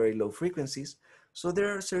be at very low frequencies. So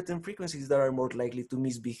there are certain frequencies that are more likely to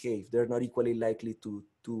misbehave. They're not equally likely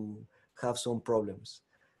to have some problems.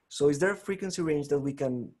 So is there a frequency range that we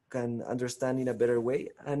can understand in a better way?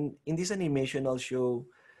 And in this animation, I'll show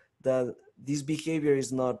that this behavior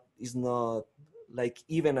is not like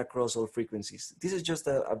even across all frequencies. This is just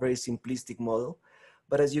a very simplistic model.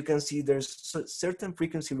 But as you can see, there's certain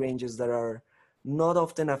frequency ranges that are not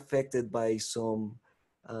often affected by some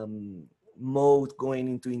mode going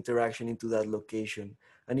into interaction into that location.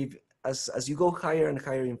 And if as you go higher and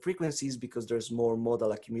higher in frequencies, because there's more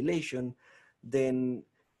modal accumulation, then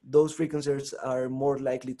those frequencies are more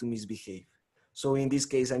likely to misbehave. So in this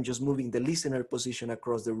case, I'm just moving the listener position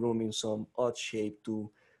across the room in some odd shape to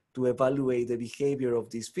evaluate the behavior of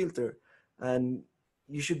this filter. And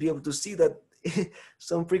you should be able to see that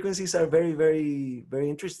some frequencies are very, very, very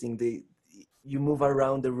interesting. You move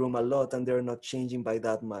around the room a lot and they're not changing by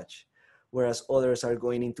that much. Whereas others are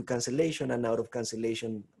going into cancellation and out of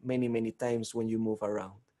cancellation many, many times when you move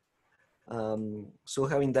around. So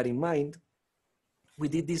having that in mind, we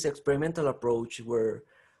did this experimental approach where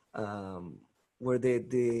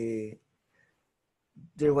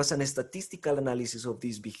there was a statistical analysis of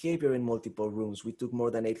this behavior in multiple rooms. We took more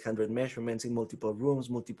than 800 measurements in multiple rooms,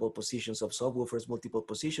 multiple positions of subwoofers, multiple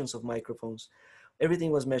positions of microphones. Everything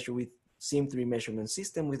was measured with SIM3 measurement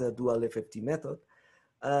system with a dual FFT method.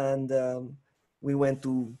 And we went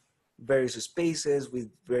to various spaces with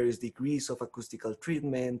various degrees of acoustical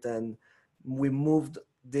treatment. And we moved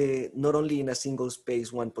not only in a single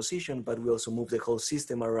space, one position, but we also moved the whole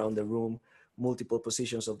system around the room, multiple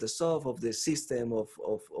positions of the sub, of the system, of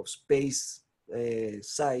space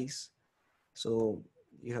size. So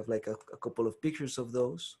you have like a couple of pictures of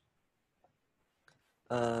those.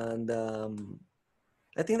 And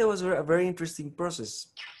I think that was a very interesting process.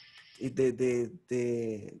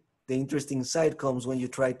 The interesting side comes when you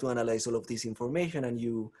try to analyze all of this information and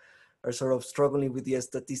you are sort of struggling with the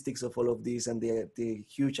statistics of all of this and the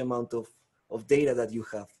huge amount of data that you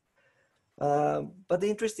have. But the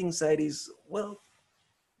interesting side is, well,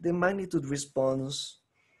 the magnitude response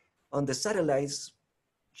on the satellites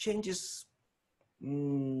changes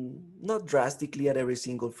not drastically at every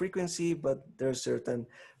single frequency, but there are certain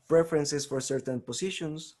preferences for certain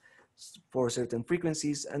positions, for certain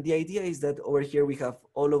frequencies. And the idea is that over here we have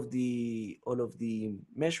all of the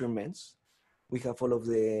measurements. We have all of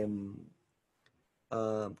the,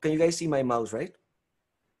 can you guys see my mouse, right?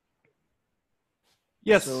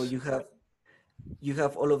 Yes. So you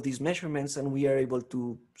have all of these measurements and we are able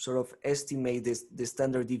to sort of estimate the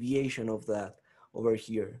standard deviation of that over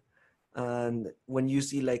here. And when you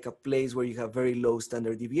see like a place where you have very low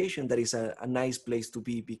standard deviation, that is a nice place to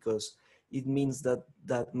be, because it means that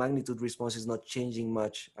that magnitude response is not changing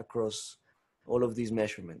much across all of these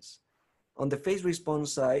measurements. On the phase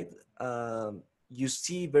response side, you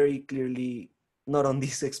see very clearly, not on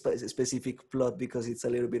this specific plot because it's a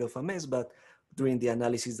little bit of a mess, but during the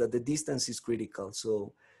analysis, that the distance is critical.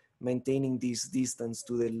 So maintaining this distance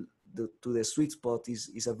to the sweet spot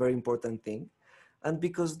is a very important thing. And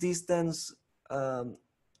because distance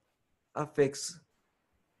affects,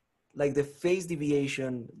 like the phase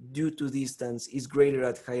deviation due to distance is greater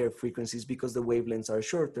at higher frequencies because the wavelengths are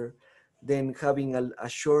shorter, then having a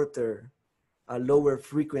lower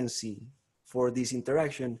frequency for this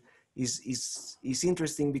interaction is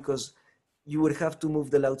interesting, because you would have to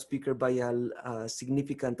move the loudspeaker by a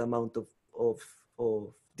significant amount of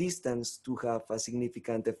distance to have a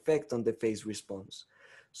significant effect on the phase response.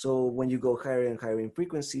 So when you go higher and higher in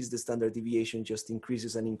frequencies, the standard deviation just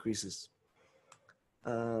increases and increases.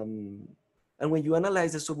 And when you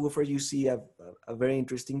analyze the subwoofer, you see a very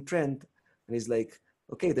interesting trend. And it's like,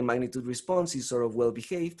 okay, the magnitude response is sort of well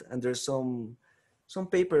behaved. And there's some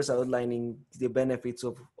papers outlining the benefits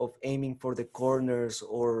of aiming for the corners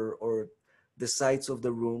or the sides of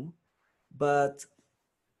the room. But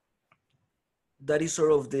that is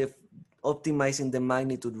sort of the optimizing the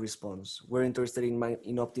magnitude response. We're interested in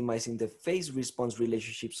optimizing the phase response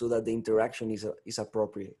relationship so that the interaction is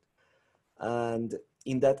appropriate. And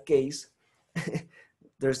in that case,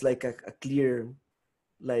 there's like a clear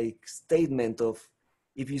like statement of,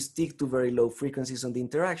 if you stick to very low frequencies on the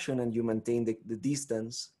interaction and you maintain the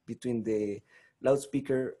distance between the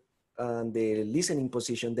loudspeaker and the listening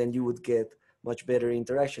position, then you would get much better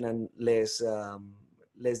interaction and less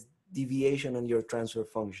deviation on your transfer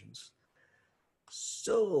functions.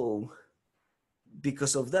 So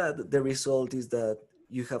because of that, the result is that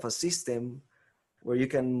you have a system where you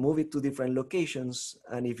can move it to different locations.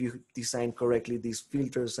 And if you design correctly these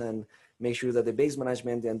filters and make sure that the base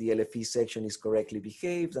management and the LFE section is correctly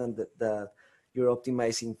behaved, and that you're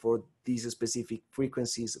optimizing for these specific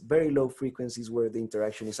frequencies, very low frequencies where the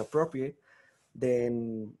interaction is appropriate,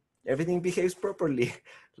 then everything behaves properly.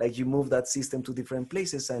 Like you move that system to different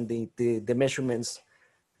places and the measurements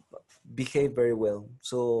behave very well.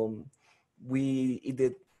 So we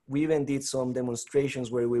even did some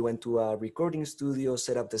demonstrations where we went to a recording studio,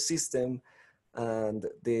 set up the system, and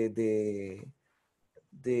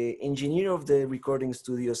the engineer of the recording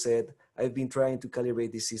studio said, I've been trying to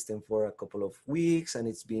calibrate this system for a couple of weeks and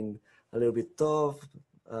it's been a little bit tough.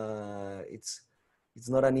 It's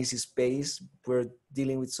not an easy space. We're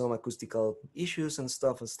dealing with some acoustical issues and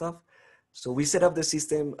stuff. So we set up the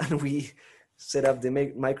system and we set up the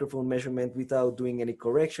microphone measurement without doing any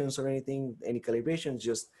corrections or anything, any calibrations,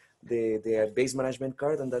 just the bass management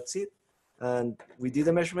card, and that's it. And we did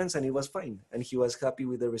the measurements and it was fine. And he was happy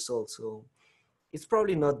with the results. So it's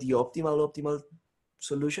probably not the optimal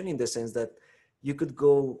solution in the sense that you could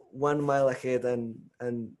go 1 mile ahead and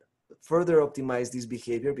further optimize this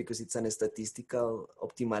behavior because it's an statistical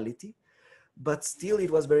optimality. But still, it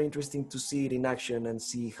was very interesting to see it in action and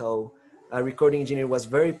see how a recording engineer was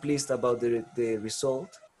very pleased about the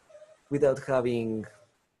result without having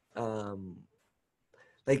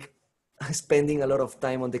like spending a lot of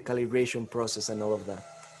time on the calibration process and all of that.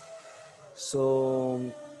 So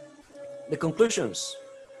the conclusions,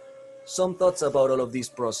 some thoughts about all of this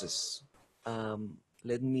process.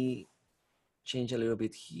 Let me change a little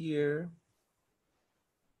bit here.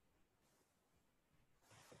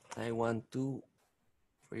 I want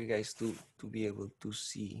for you guys to be able to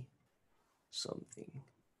see something.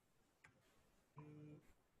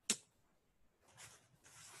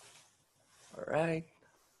 All right.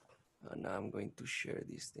 Now I'm going to share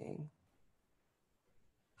this thing.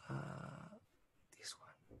 This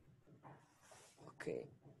one. Okay.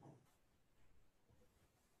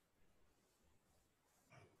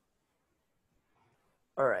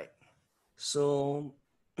 All right. So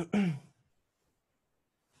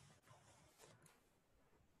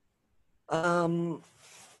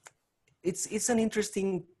it's an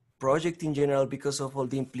interesting project in general because of all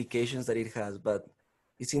the implications that it has, but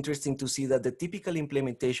it's interesting to see that the typical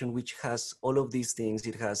implementation, which has all of these things,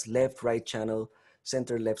 it has left, right channel,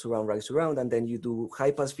 center, left, surround, right, surround, and then you do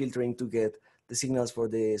high pass filtering to get the signals for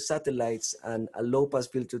the satellites and a low pass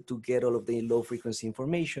filter to get all of the low frequency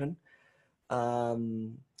information. All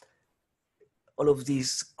of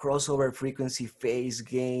these crossover frequency, phase,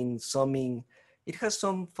 gain, summing, it has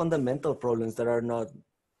some fundamental problems that are not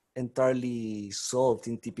entirely solved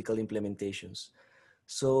in typical implementations.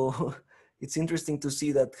 So it's interesting to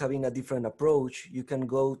see that having a different approach, you can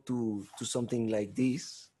go to something like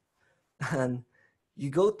this and you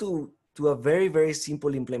go to a very, very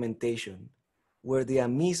simple implementation where the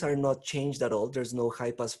Amies are not changed at all. There's no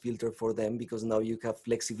high pass filter for them because now you have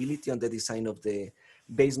flexibility on the design of the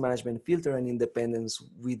bass management filter and independence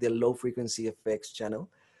with the low frequency effects channel.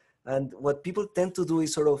 And what people tend to do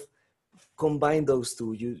is sort of combine those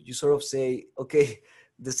two. You sort of say, okay,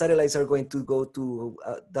 the satellites are going to go to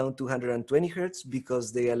down to 120 hertz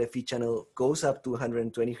because the LFE channel goes up to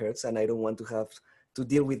 120 hertz, and I don't want to have to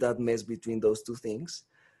deal with that mess between those two things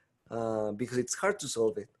because it's hard to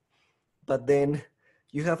solve it. But then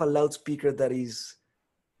you have a loudspeaker that is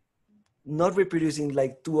not reproducing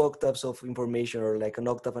like 2 octaves of information or like an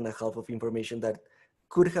octave and a half of information that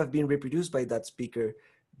could have been reproduced by that speaker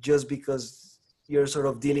just because you're sort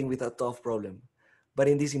of dealing with a tough problem. But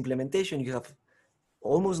in this implementation, you have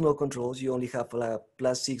almost no controls. You only have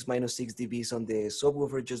 +6, -6 dBs on the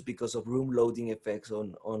subwoofer just because of room loading effects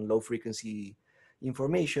on low frequency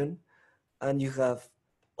information. And you have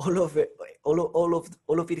all of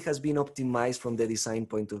it has been optimized from the design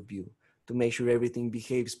point of view to make sure everything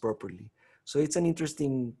behaves properly. So it's an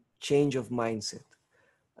interesting change of mindset.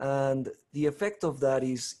 And the effect of that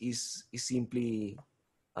is simply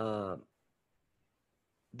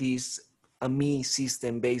this Amie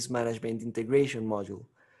system based management integration module.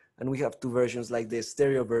 And we have 2 versions, like the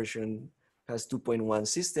stereo version has 2.1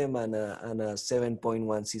 system and a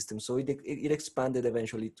 7.1 system. So it expanded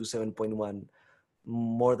eventually to 7.1,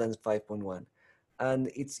 more than 5.1. And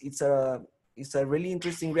it's a really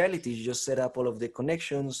interesting reality. You just set up all of the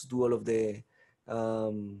connections, do all of the,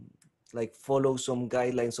 like follow some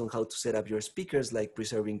guidelines on how to set up your speakers, like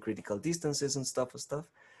preserving critical distances and stuff.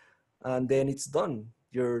 And then it's done.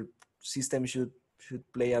 Your system should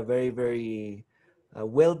play a very, very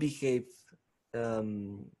well-behaved,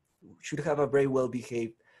 should have a very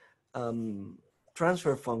well-behaved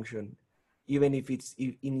transfer function, even if it's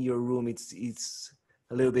in your room. It's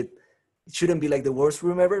a little bit, it shouldn't be like the worst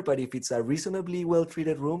room ever, but if it's a reasonably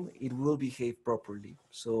well-treated room, it will behave properly.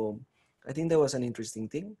 So I think that was an interesting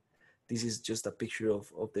thing. This is just a picture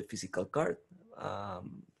of the physical card.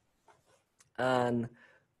 And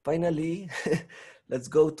finally, let's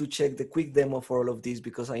go to check the quick demo for all of these,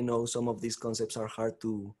 because I know some of these concepts are hard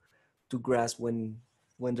to grasp when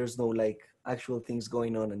there's no like actual things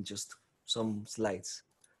going on and just some slides.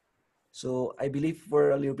 So I believe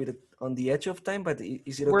we're a little bit on the edge of time, but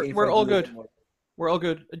is it okay? We're all good. We're all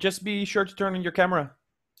good. Just be sure to turn on your camera.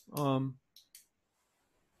 Oh,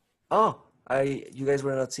 you guys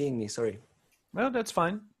were not seeing me. Sorry. Well, that's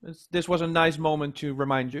fine. This was a nice moment to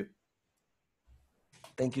remind you.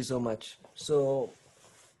 Thank you so much. So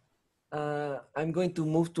I'm going to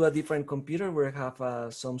move to a different computer where I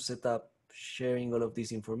have some setup sharing all of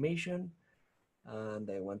this information. And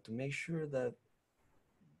I want to make sure that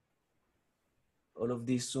all of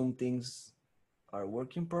these Zoom things are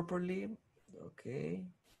working properly. Okay.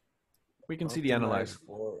 We can see the Optimize analyzer.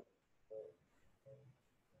 for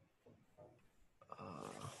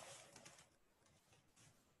uh,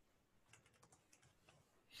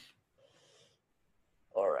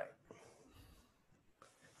 all right.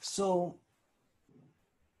 So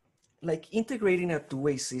like integrating a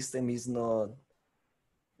two-way system is not,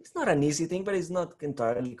 it's not an easy thing, but it's not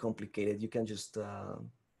entirely complicated. You can just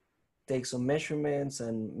take some measurements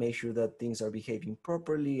and make sure that things are behaving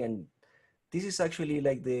properly. And this is actually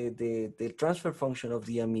like the transfer function of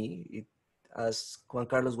the Amie. It, as Juan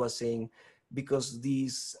Carlos was saying, because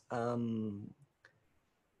this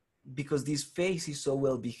phase is so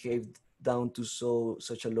well behaved down to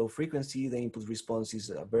such a low frequency, the input response is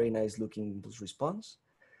a very nice looking input response.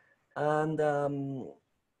 And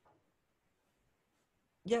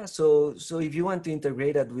yeah, so if you want to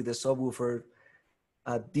integrate that with the subwoofer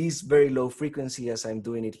at this very low frequency, as I'm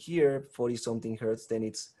doing it here, 40 something hertz, then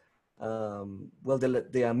it's, well,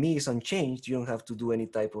 the Amie is unchanged. You don't have to do any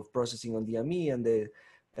type of processing on the Amie, and the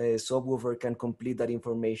subwoofer can complete that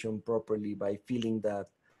information properly by filling that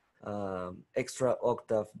extra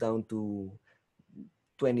octave down to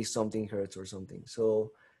 20 something hertz or something.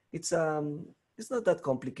 So it's not that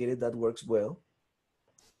complicated. That works well.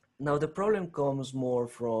 Now the problem comes more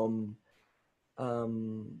from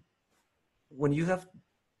when you have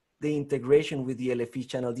the integration with the the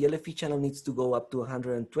LFE channel needs to go up to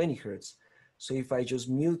 120 hertz. So if I just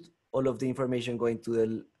mute all of the information going to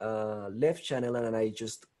the left channel and I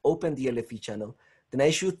just open the LFE channel, then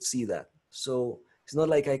I should see that. So it's not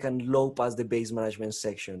like I can low pass the base management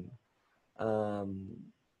section, the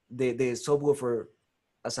subwoofer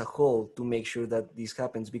as a whole, to make sure that this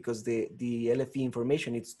happens, because the LFE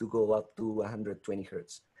information needs to go up to 120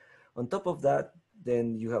 hertz. On top of that,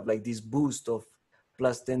 then you have like this boost of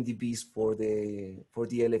plus 10 dBs for the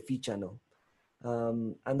LFE channel.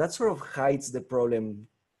 And that sort of hides the problem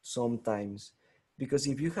sometimes, because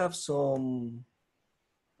if you have some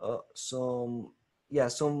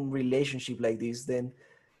relationship like this, then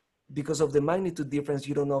because of the magnitude difference,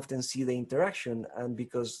 you don't often see the interaction. And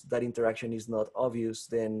because that interaction is not obvious,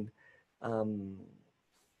 then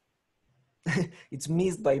it's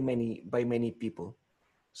missed by many people.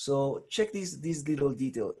 So check this little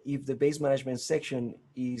detail. If the base management section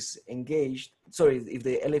is engaged, sorry, if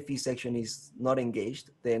the LFE section is not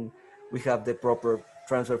engaged, then we have the proper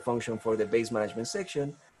transfer function for the base management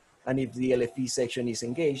section. And if the LFE section is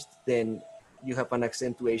engaged, then you have an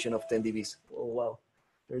accentuation of 10 dBs. Oh, wow.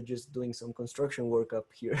 They're just doing some construction work up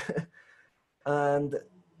here. And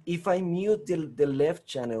if I mute the left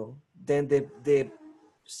channel, then the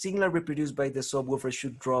signal reproduced by the subwoofer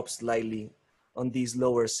should drop slightly on this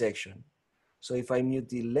lower section. So if I mute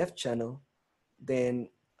the left channel, then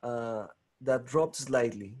that drops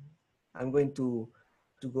slightly. I'm going to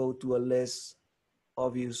go to a less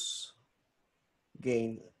obvious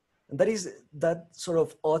gain. And that sort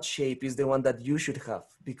of odd shape is the one that you should have,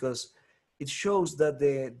 because it shows that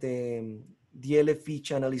the LFE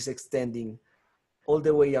channel is extending all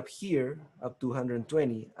the way up here, up to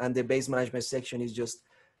 120, and the base management section is just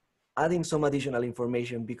adding some additional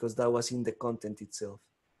information because that was in the content itself.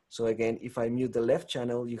 So again, if I mute the left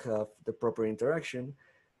channel, you have the proper interaction.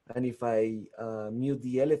 And if I mute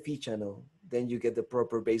the LFE channel, then you get the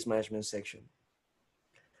proper base management section.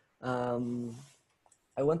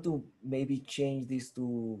 I want to maybe change this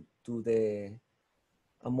to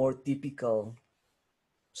a more typical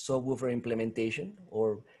subwoofer implementation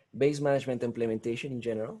or base management implementation in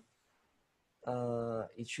general.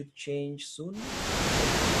 It should change soon.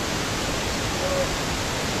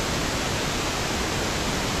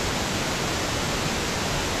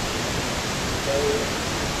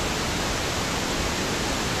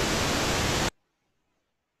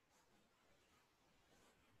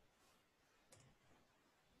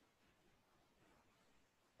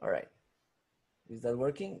 All right, is that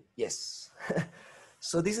working? Yes.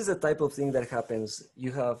 So this is the type of thing that happens.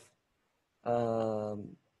 You have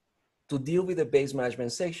to deal with the base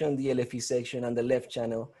management section, the LFE section, and the left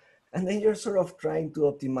channel. And then you're sort of trying to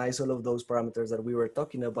optimize all of those parameters that we were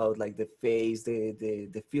talking about, like the phase,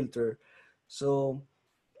 the filter. So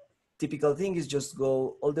typical thing is just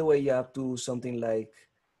go all the way up to something like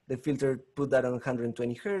the filter, put that on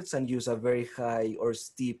 120 hertz and use a very high or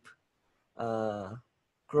steep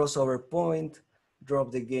crossover point,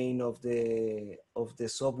 drop the gain of the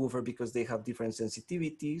subwoofer because they have different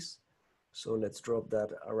sensitivities. So let's drop that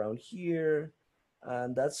around here.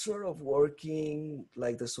 And that's sort of working,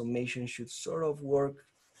 like the summation should sort of work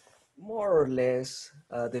more or less.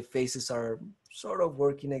 The phases are sort of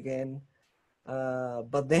working again.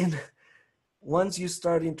 But then once you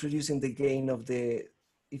start introducing the gain of the,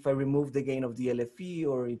 if I remove the gain of the LFE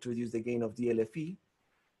or introduce the gain of the LFE,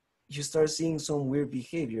 you start seeing some weird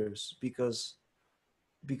behaviors because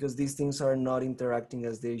these things are not interacting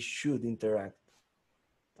as they should interact.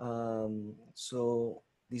 So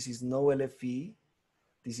this is no LFE.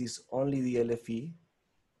 This is only the LFE.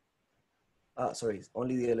 Sorry,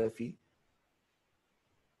 only the LFE.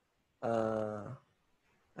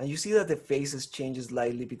 And you see that the phases change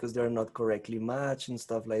slightly because they're not correctly matched and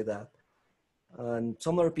stuff like that. And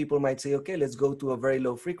some other people might say, okay, let's go to a very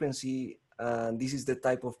low frequency. And this is the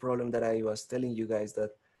type of problem that I was telling you guys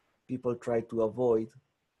that people try to avoid.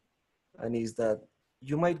 And is that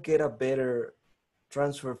you might get a better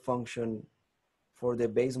transfer function for the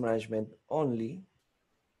base management only.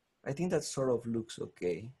 I think that sort of looks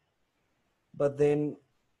okay. But then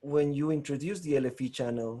when you introduce the LFE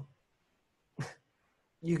channel,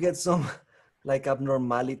 you get some like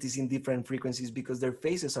abnormalities in different frequencies because their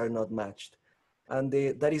phases are not matched. And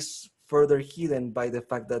that is further hidden by the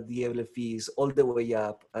fact that the LFE is all the way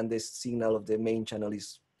up and the signal of the main channel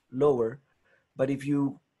is lower. But if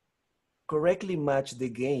you correctly match the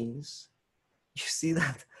gains, you see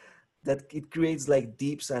that it creates like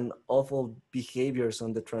dips and awful behaviors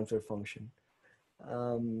on the transfer function.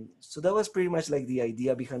 So that was pretty much like the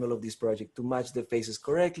idea behind all of this project, to match the phases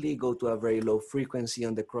correctly, go to a very low frequency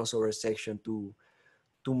on the crossover section to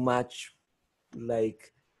match,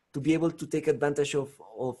 like to be able to take advantage of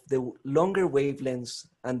the longer wavelengths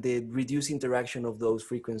and the reduced interaction of those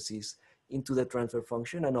frequencies into the transfer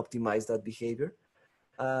function and optimize that behavior.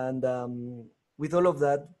 And with all of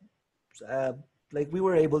that, like we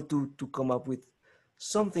were able to come up with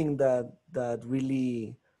something that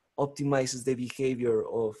really optimizes the behavior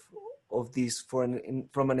of this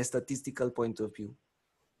from a statistical point of view.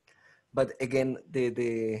 But again,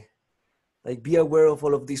 like be aware of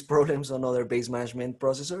all of these problems on other base management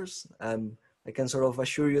processors. I can sort of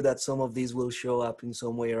assure you that some of these will show up in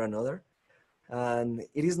some way or another. And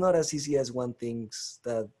it is not as easy as one thinks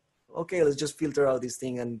that, okay, let's just filter out this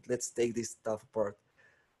thing and let's take this stuff apart.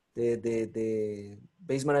 The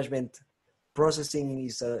base management processing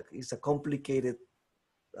is a complicated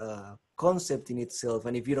concept in itself.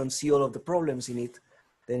 And if you don't see all of the problems in it,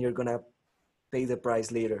 then you're gonna pay the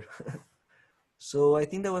price later. So I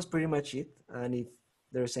think that was pretty much it. And if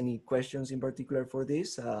there's any questions in particular for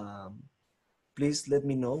this, please let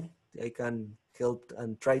me know. I can help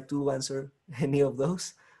and try to answer any of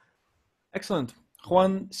those. Excellent.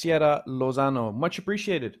 Juan Sierra Lozano, much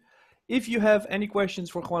appreciated. If you have any questions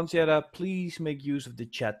for Juan Sierra, please make use of the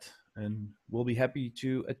chat and we'll be happy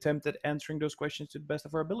to attempt at answering those questions to the best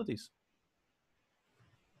of our abilities.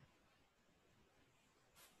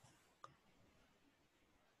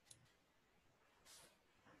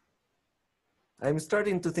 I'm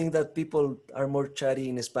starting to think that people are more chatty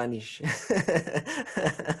in Spanish.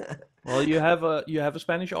 Well, you have a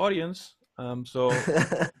Spanish audience, so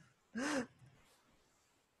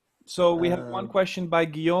we have one question by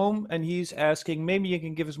Guillaume, and he's asking, maybe you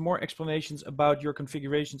can give us more explanations about your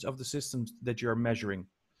configurations of the systems that you're measuring.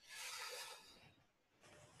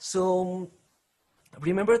 So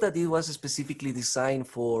remember that it was specifically designed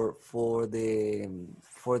for the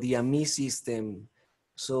Amie system.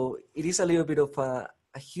 So it is a little bit of a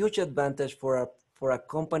huge advantage for a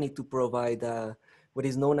company to provide what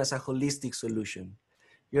is known as a holistic solution.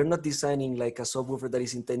 You're not designing like a subwoofer that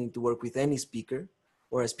is intending to work with any speaker,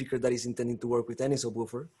 or a speaker that is intending to work with any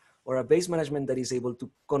subwoofer, or a base management that is able to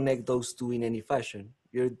connect those two in any fashion.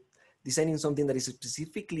 You're designing something that is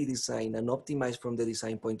specifically designed and optimized from the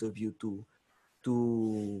design point of view to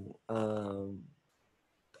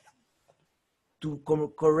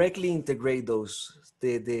correctly integrate those,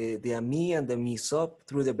 the Amie and the Amie sub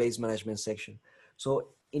through the base management section. So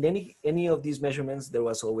in any of these measurements, there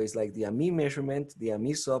was always like the Amie measurement, the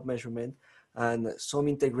Amie sub measurement, and some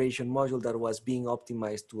integration module that was being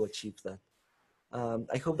optimized to achieve that.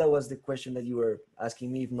 I hope that was the question that you were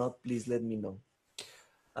asking me. If not, please let me know.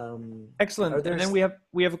 Excellent. And then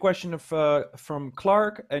we have a question from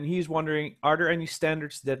Clark, and he's wondering, are there any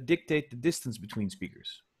standards that dictate the distance between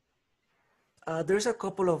speakers? There's a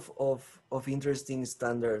couple of interesting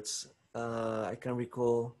standards. I can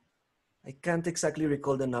recall. I can't exactly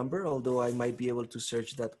recall the number, although I might be able to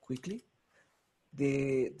search that quickly.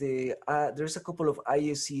 There's a couple of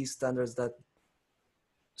ISE standards that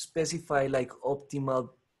specify like optimal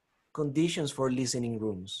conditions for listening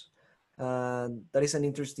rooms. That is an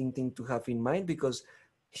interesting thing to have in mind, because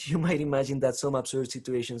you might imagine that some absurd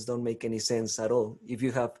situations don't make any sense at all. If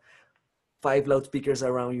you have 5 loudspeakers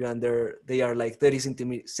around you and they are like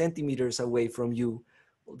 30 centimeters away from you,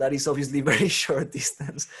 that is obviously very short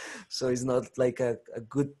distance. So it's not like a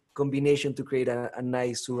good combination to create a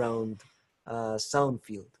nice surround sound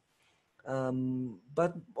field.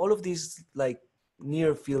 But all of these like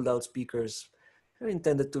near field loudspeakers are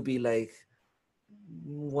intended to be like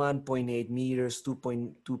 1.8 meters,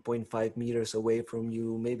 2.5 meters away from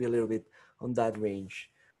you, maybe a little bit on that range.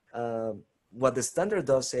 What the standard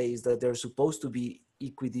does say is that they're supposed to be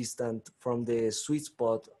equidistant from the sweet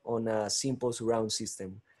spot on a simple surround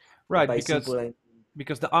system. Right, By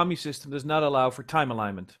because the Amie system does not allow for time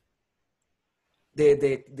alignment.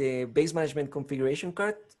 The base management configuration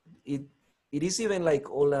card, it is even like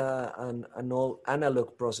all an all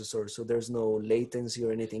analog processor, so there's no latency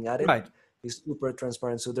or anything added. Right. It's super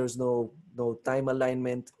transparent, so there's no time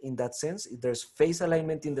alignment in that sense. There's phase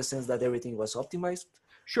alignment in the sense that everything was optimized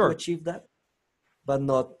to achieve that, but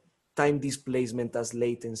not time displacement as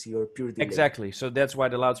latency or pure delay. Exactly. So that's why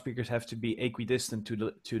the loudspeakers have to be equidistant to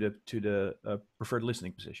the preferred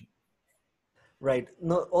listening position. Right.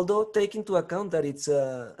 No, although take into account that it's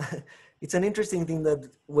it's an interesting thing that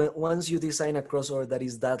once you design a crossover that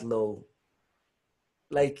is that low,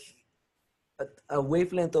 like a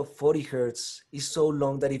wavelength of 40 hertz is so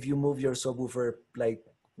long that if you move your subwoofer like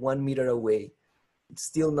 1 meter away, it's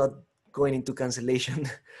still not going into cancellation.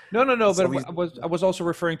 No. But I was also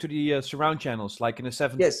referring to the surround channels, like in a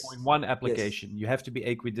 7.1 application. Yes. You have to be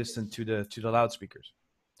equidistant to the loudspeakers.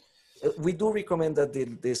 We do recommend that the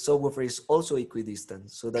subwoofer is also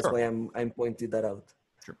equidistant, so that's why I'm pointing that out.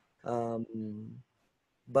 Sure.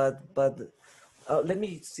 But let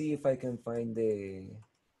me see if I can find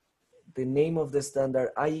the name of the standard,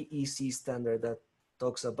 IEC standard, that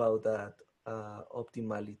talks about that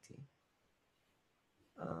optimality.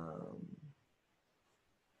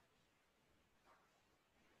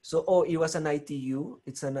 So, it was an ITU.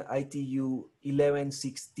 It's an ITU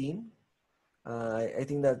 1116. I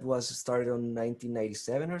think that was started on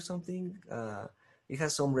 1997 or something. It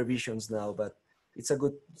has some revisions now, but it's a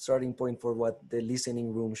good starting point for what the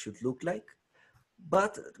listening room should look like.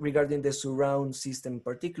 But regarding the surround system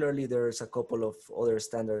particularly, there's a couple of other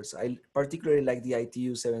standards. I particularly like the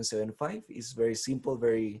ITU 775. It's very simple,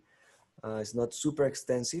 it's not super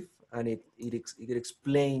extensive, and it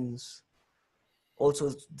explains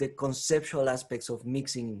also the conceptual aspects of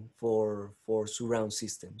mixing for surround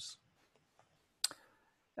systems.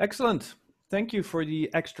 Excellent. Thank you for the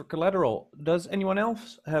extra collateral. Does anyone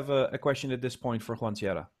else have a question at this point for Juan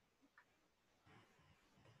Sierra?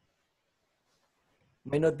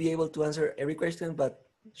 May not be able to answer every question, but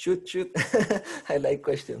shoot. I like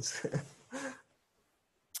questions.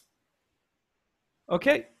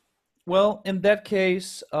 Okay. Well, in that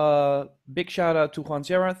case, big shout out to Juan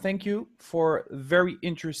Sierra. Thank you for a very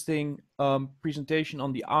interesting presentation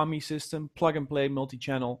on the Amie system, plug and play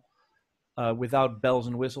multi-channel without bells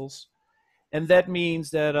and whistles. And that means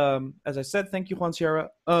that, as I said, thank you, Juan Sierra.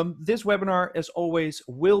 This webinar, as always,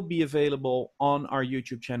 will be available on our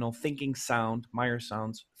YouTube channel, Thinking Sound, Meyer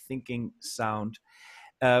Sounds, Thinking Sound,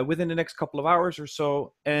 within the next couple of hours or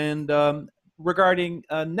so. And regarding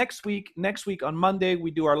next week on Monday,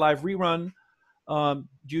 we do our live rerun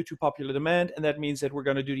due to popular demand. And that means that we're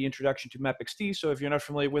going to do the introduction to MapXT. So if you're not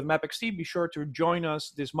familiar with MapXT, be sure to join us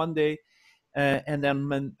this Monday. And then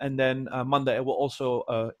Monday, I will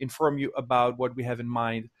also inform you about what we have in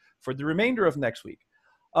mind for the remainder of next week.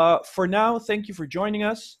 For now, thank you for joining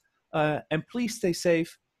us. And please stay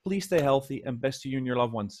safe, please stay healthy, and best to you and your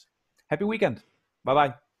loved ones. Happy weekend.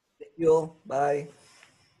 Bye-bye. Thank you all. Bye.